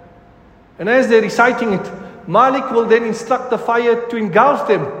 And as they're reciting it, Malik will then instruct the fire to engulf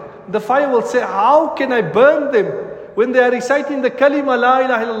them. The fire will say, how can I burn them when they are reciting the kalima La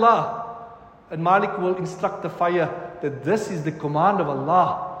ilaha illallah? And Malik will instruct the fire that this is the command of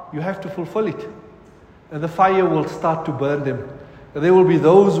Allah. You have to fulfill it. And the fire will start to burn them. And there will be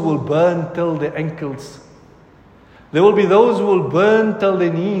those who will burn till their ankles. There will be those who will burn till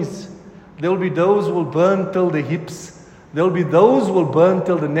their knees. There will be those who will burn till their hips. There will be those who will burn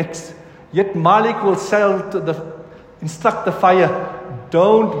till the necks. Yet Malik will instruct the fire,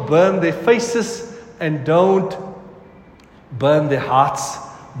 don't burn their faces and don't burn their hearts.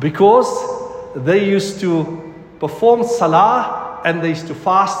 Because they used to perform salah and they used to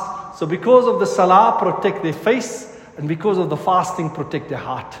fast. So because of the salah, protect their face, and because of the fasting, protect their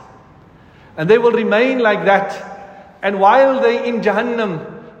heart. And they will remain like that. And while they in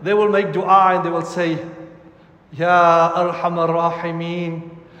Jahannam, they will make dua and they will say, Ya Arhamar Rahimeen,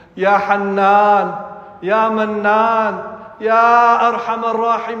 Ya Hannan, Ya Mannan, Ya Arhamar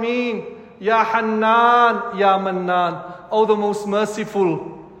Rahimeen, Ya Hannan, Ya Mannan. Oh, the most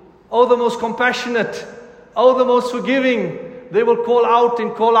merciful, oh, the most compassionate, oh, the most forgiving. They will call out,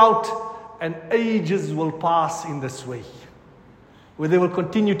 and ages will pass in this way, where they will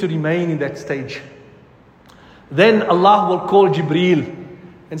continue to remain in that stage. Then Allah will call Jibreel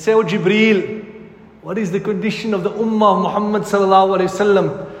and say, oh Jibreel, what is the condition of the ummah of Muhammad sallallahu alaihi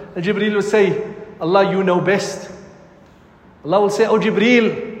wasallam? And Jibreel will say, Allah, you know best. Allah will say, oh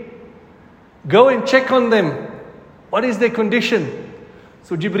Jibreel, go and check on them. What is their condition?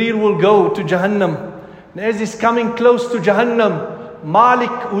 So Jibreel will go to Jahannam. And as he's coming close to Jahannam, Malik,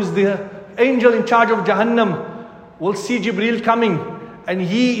 who's the angel in charge of Jahannam, will see Jibreel coming. and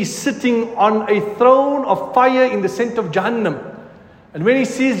he is sitting on a throne of fire in the center of Jahannam. And when he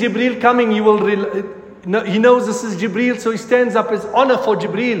sees Jibreel coming, he knows this is Jibreel, so he stands up as honor for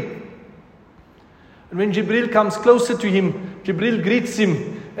Jibreel. And when Jibreel comes closer to him, Jibreel greets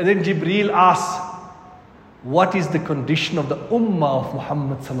him, and then Jibreel asks, what is the condition of the ummah of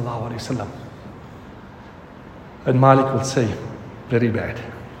Muhammad sallallahu alaihi wasallam? And Malik will say, very bad.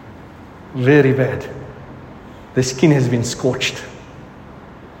 Very bad. The skin has been scorched.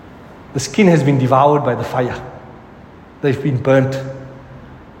 The skin has been devoured by the fire. They've been burnt.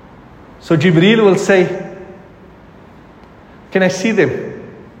 So Jibreel will say, can I see them?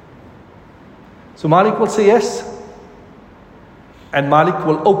 So Malik will say yes. And Malik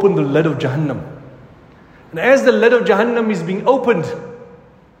will open the lid of Jahannam. And as the lid of Jahannam is being opened,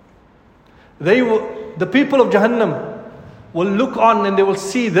 the people of Jahannam will look on and they will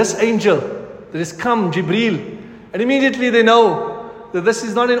see this angel that has come, Jibreel. And immediately they know that this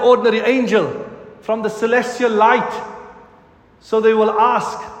is not an ordinary angel from the celestial light. So they will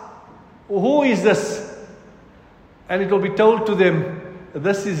ask, who is this? And it will be told to them,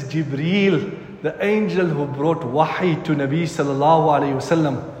 this is Jibreel, the angel who brought wahi to Nabi sallallahu alayhi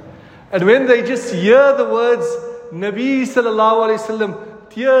wasallam. And when they just hear the words Nabi sallallahu alayhi wasallam,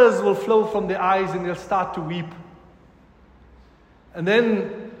 tears will flow from their eyes and they'll start to weep. And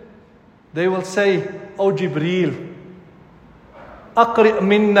then they will say, O Jibreel, aqri'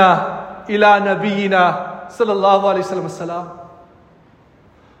 minna ila nabiyina sallallahu alayhi wasallam salam.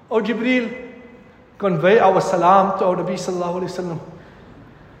 O Jibreel, convey our salam to our Nabi sallallahu alayhi wasallam.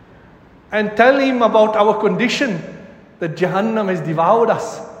 And tell him about our condition, that Jahannam has devoured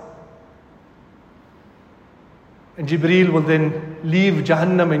us. And Jibreel will then leave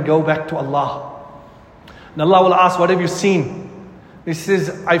Jahannam and go back to Allah. And Allah will ask, what have you seen? He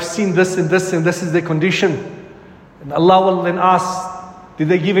says, I've seen this and this and this is their condition. And Allah will then ask, did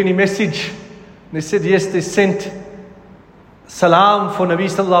they give any message? And they said, yes, they sent salam for Nabi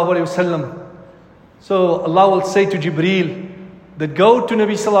sallallahu alayhi wasallam. So Allah will say to Jibreel, that go to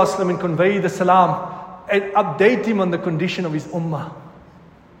Nabi sallallahu alayhi wasallam and convey the salam and update him on the condition of his ummah.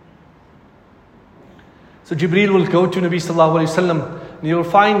 So Jibreel will go to Nabi sallallahu alayhi wasallam and he will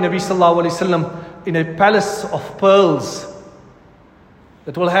find Nabi sallallahu alayhi wasallam in a palace of pearls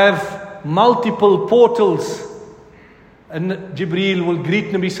that will have multiple portals. And Jibreel will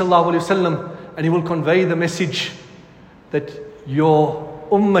greet Nabi sallallahu alayhi wasallam and he will convey the message that your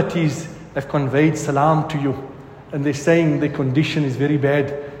ummatis have conveyed salam to you. And they're saying their condition is very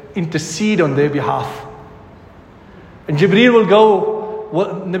bad. Intercede on their behalf. And Jibreel will go,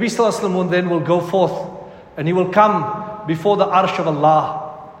 Nabi sallallahu alayhi wasallam then will go forth and he will come before the arsh of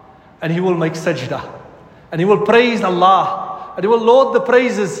Allah and he will make sajda and he will praise Allah and he will laud the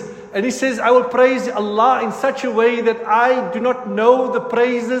praises. And he says, I will praise Allah in such a way that I do not know the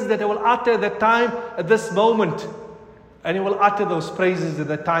praises that I will utter at that time, at this moment. And he will utter those praises at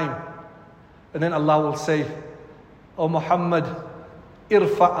that time. And then Allah will say, O Muhammad,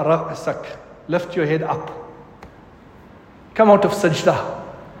 irfa' ra'sak, lift your head up. Come out of sajda.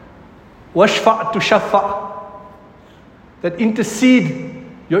 Washfa' tushaffa'. That intercede,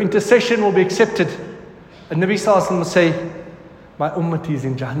 your intercession will be accepted. And Nabi sallallahu alaihi wasallam will say, my ummati is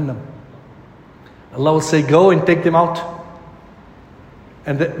in Jahannam. Allah will say, go and take them out.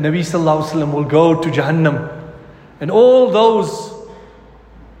 And the Nabi sallallahu alaihi wasallam will go to Jahannam. And all those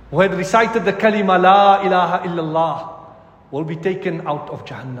who had recited the kalima la ilaha illallah will be taken out of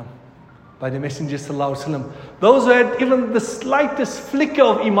Jahannam by the Messenger sallallahu alaihi wasallam. Those who had even the slightest flicker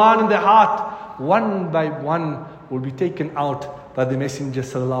of iman in their heart, one by one will be taken out by the Messenger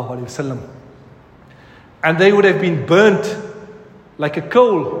sallallahu alaihi wasallam. And they would have been burnt like a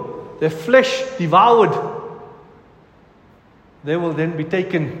coal, their flesh devoured. They will then be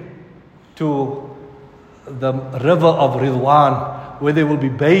taken to the river of Ridwan, where they will be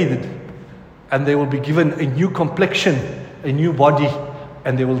bathed and they will be given a new complexion, a new body,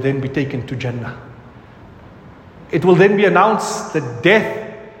 and they will then be taken to Jannah. It will then be announced that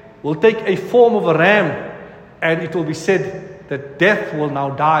death will take a form of a ram, and it will be said that death will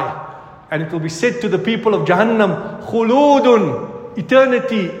now die. And it will be said to the people of Jahannam, khuludun,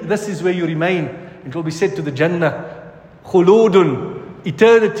 eternity, this is where you remain. It will be said to the Jannah, khuludun,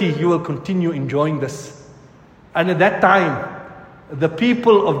 eternity, you will continue enjoying this. And at that time, the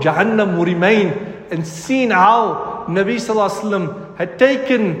people of Jahannam will remain and see how Nabi sallallahu alaihi wasallam had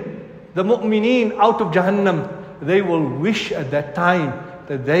taken the mu'mineen out of Jahannam. They will wish at that time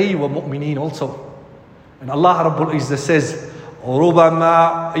that they were mu'mineen also. And Allah Rabbul Izzah says,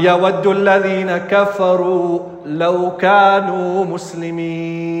 رُبَمَا يَوَدُّ الَّذِينَ كَفَرُوا لَوْ كَانُوا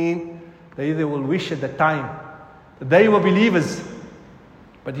مُسْلِمِينَ. They will wish at that time that they were believers.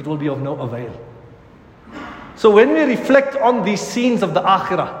 but it will be of no avail. So when we reflect on these scenes of the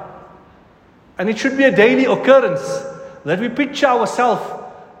akhirah, and it should be a daily occurrence, that we picture ourselves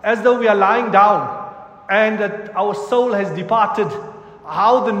as though we are lying down and that our soul has departed,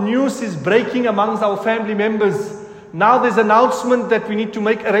 how the news is breaking amongst our family members. Now there's announcement that we need to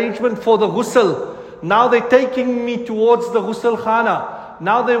make arrangement for the ghusl. Now they're taking me towards the ghusl khana.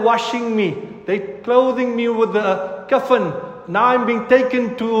 Now they're washing me. They're clothing me with the kafan. Now I'm being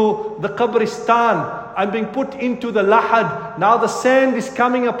taken to the qabristan. I'm being put into the lahad. Now the sand is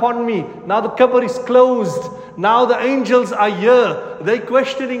coming upon me. Now the qabr is closed. Now the angels are here. They're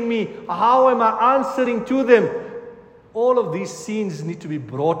questioning me. How am I answering to them? All of these scenes need to be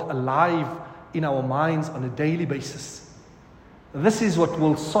brought alive in our minds on a daily basis. This is what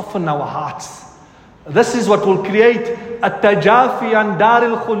will soften our hearts. This is what will create at-tajafi an dar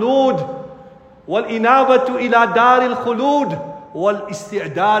al-khulud wal-inabatu ila dar al-khulud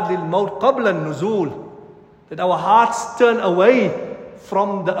wal-isti'dad lil-maut qabla an-nuzul. That our hearts turn away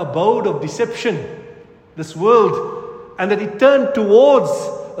from the abode of deception, this world, and that it turn towards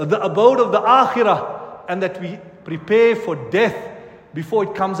the abode of the akhirah, and that we prepare for death before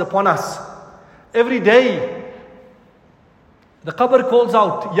it comes upon us. Every day, the qabr calls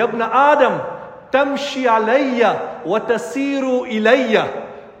out, Ya ibn Adam, tamshi alayya wa tasiru ilayya.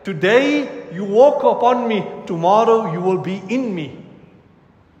 Today you walk upon me, tomorrow you will be in me.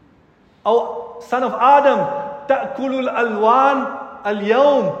 O son of Adam, ta'kulul alwan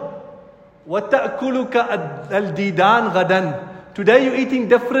al-yawm wa ta'kuluka al-didan ghadan. Today you're eating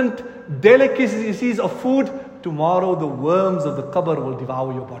different delicacies of food, tomorrow the worms of the qabr will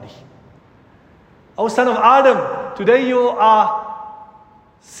devour your body. O son of Adam, today you are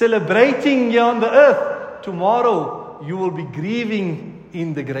celebrating here on the earth. Tomorrow you will be grieving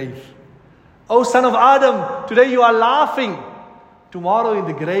in the grave. O son of Adam, today you are laughing. Tomorrow in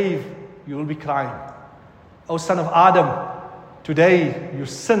the grave you will be crying. O son of Adam, today you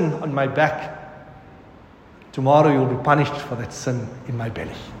sin on my back. Tomorrow you will be punished for that sin in my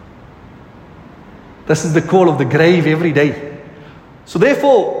belly. This is the call of the grave every day. So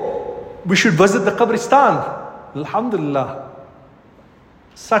therefore, we should visit the qabristan. Alhamdulillah.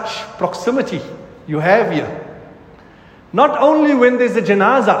 Such proximity you have here. Not only when there's a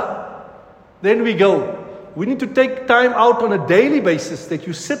janazah, then we go. We need to take time out on a daily basis that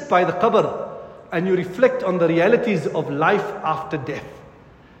you sit by the qabr and you reflect on the realities of life after death.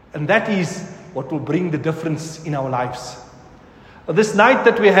 And that is what will bring the difference in our lives. This night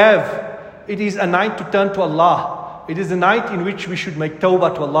that we have, it is a night to turn to Allah. It is a night in which we should make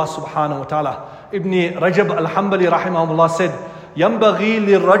tawbah to Allah subhanahu wa ta'ala. Ibn Rajab al-Hanbali rahimahullah said, يَنْبَغِي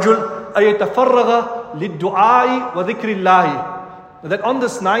لِلرَّجُلْ أَيَتَفَرَّغَ لِلدُّعَاءِ وَذِكْرِ اللَّهِ. That on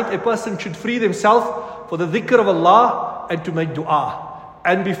this night a person should free themselves for the dhikr of Allah and to make dua.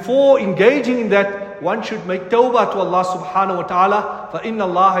 And before engaging in that, one should make tawbah to Allah subhanahu wa ta'ala. فَإِنَّ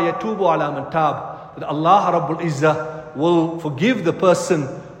اللَّهَ يَتُوبُ عَلَى مَنْ تَابَ. That Allah Rabbul Izzah will forgive the person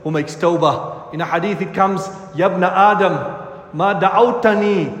who makes tawbah. In a hadith it comes, Ya ibn Adam, ma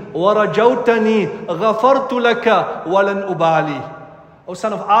da'awtani wa rajawtani ghafartu laka wa lan ubali. O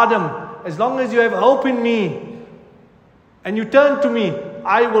son of Adam, as long as you have hope in me and you turn to me,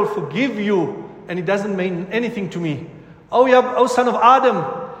 I will forgive you, and it doesn't mean anything to me. O son of Adam,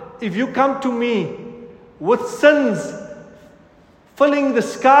 if you come to me with sins filling the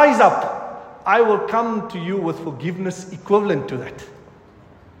skies up, I will come to you with forgiveness equivalent to that.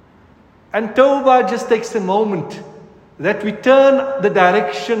 And tawbah just takes a moment that we turn the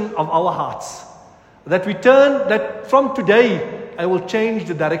direction of our hearts. That we turn, that from today, I will change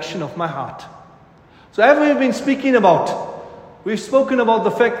the direction of my heart. So as we've been speaking about, we've spoken about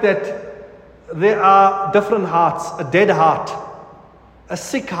the fact that there are different hearts, a dead heart, a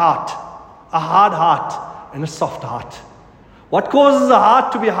sick heart, a hard heart, and a soft heart. What causes a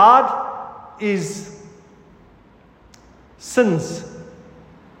heart to be hard is sins,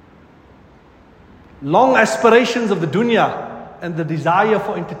 long aspirations of the dunya, and the desire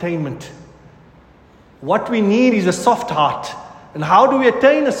for entertainment. What we need is a soft heart. And how do we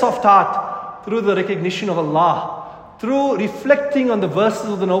attain a soft heart? Through the recognition of Allah, through reflecting on the verses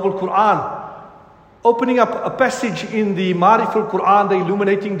of the Noble Quran, opening up a passage in the Mariful Quran, the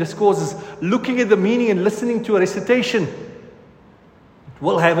illuminating discourses, looking at the meaning and listening to a recitation. It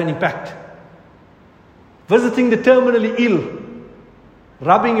will have an impact. Visiting the terminally ill,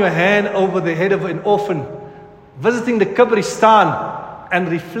 rubbing your hand over the head of an orphan, visiting the qabristan, and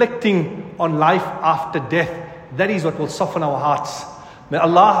reflecting on life after death. That is what will soften our hearts. May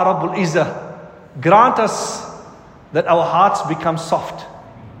Allah Rabbul Izzah grant us that our hearts become soft.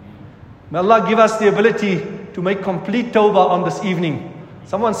 May Allah give us the ability to make complete tawbah on this evening.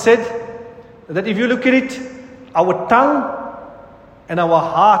 Someone said that if you look at it, our tongue and our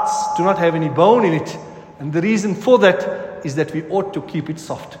hearts do not have any bone in it. And the reason for that is that we ought to keep it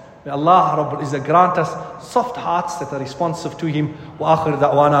soft. May Allah Rabbul Izzah grant us soft hearts that are responsive to Him. Wa akhir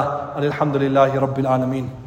da'wana alhamdulillahi rabbil alameen.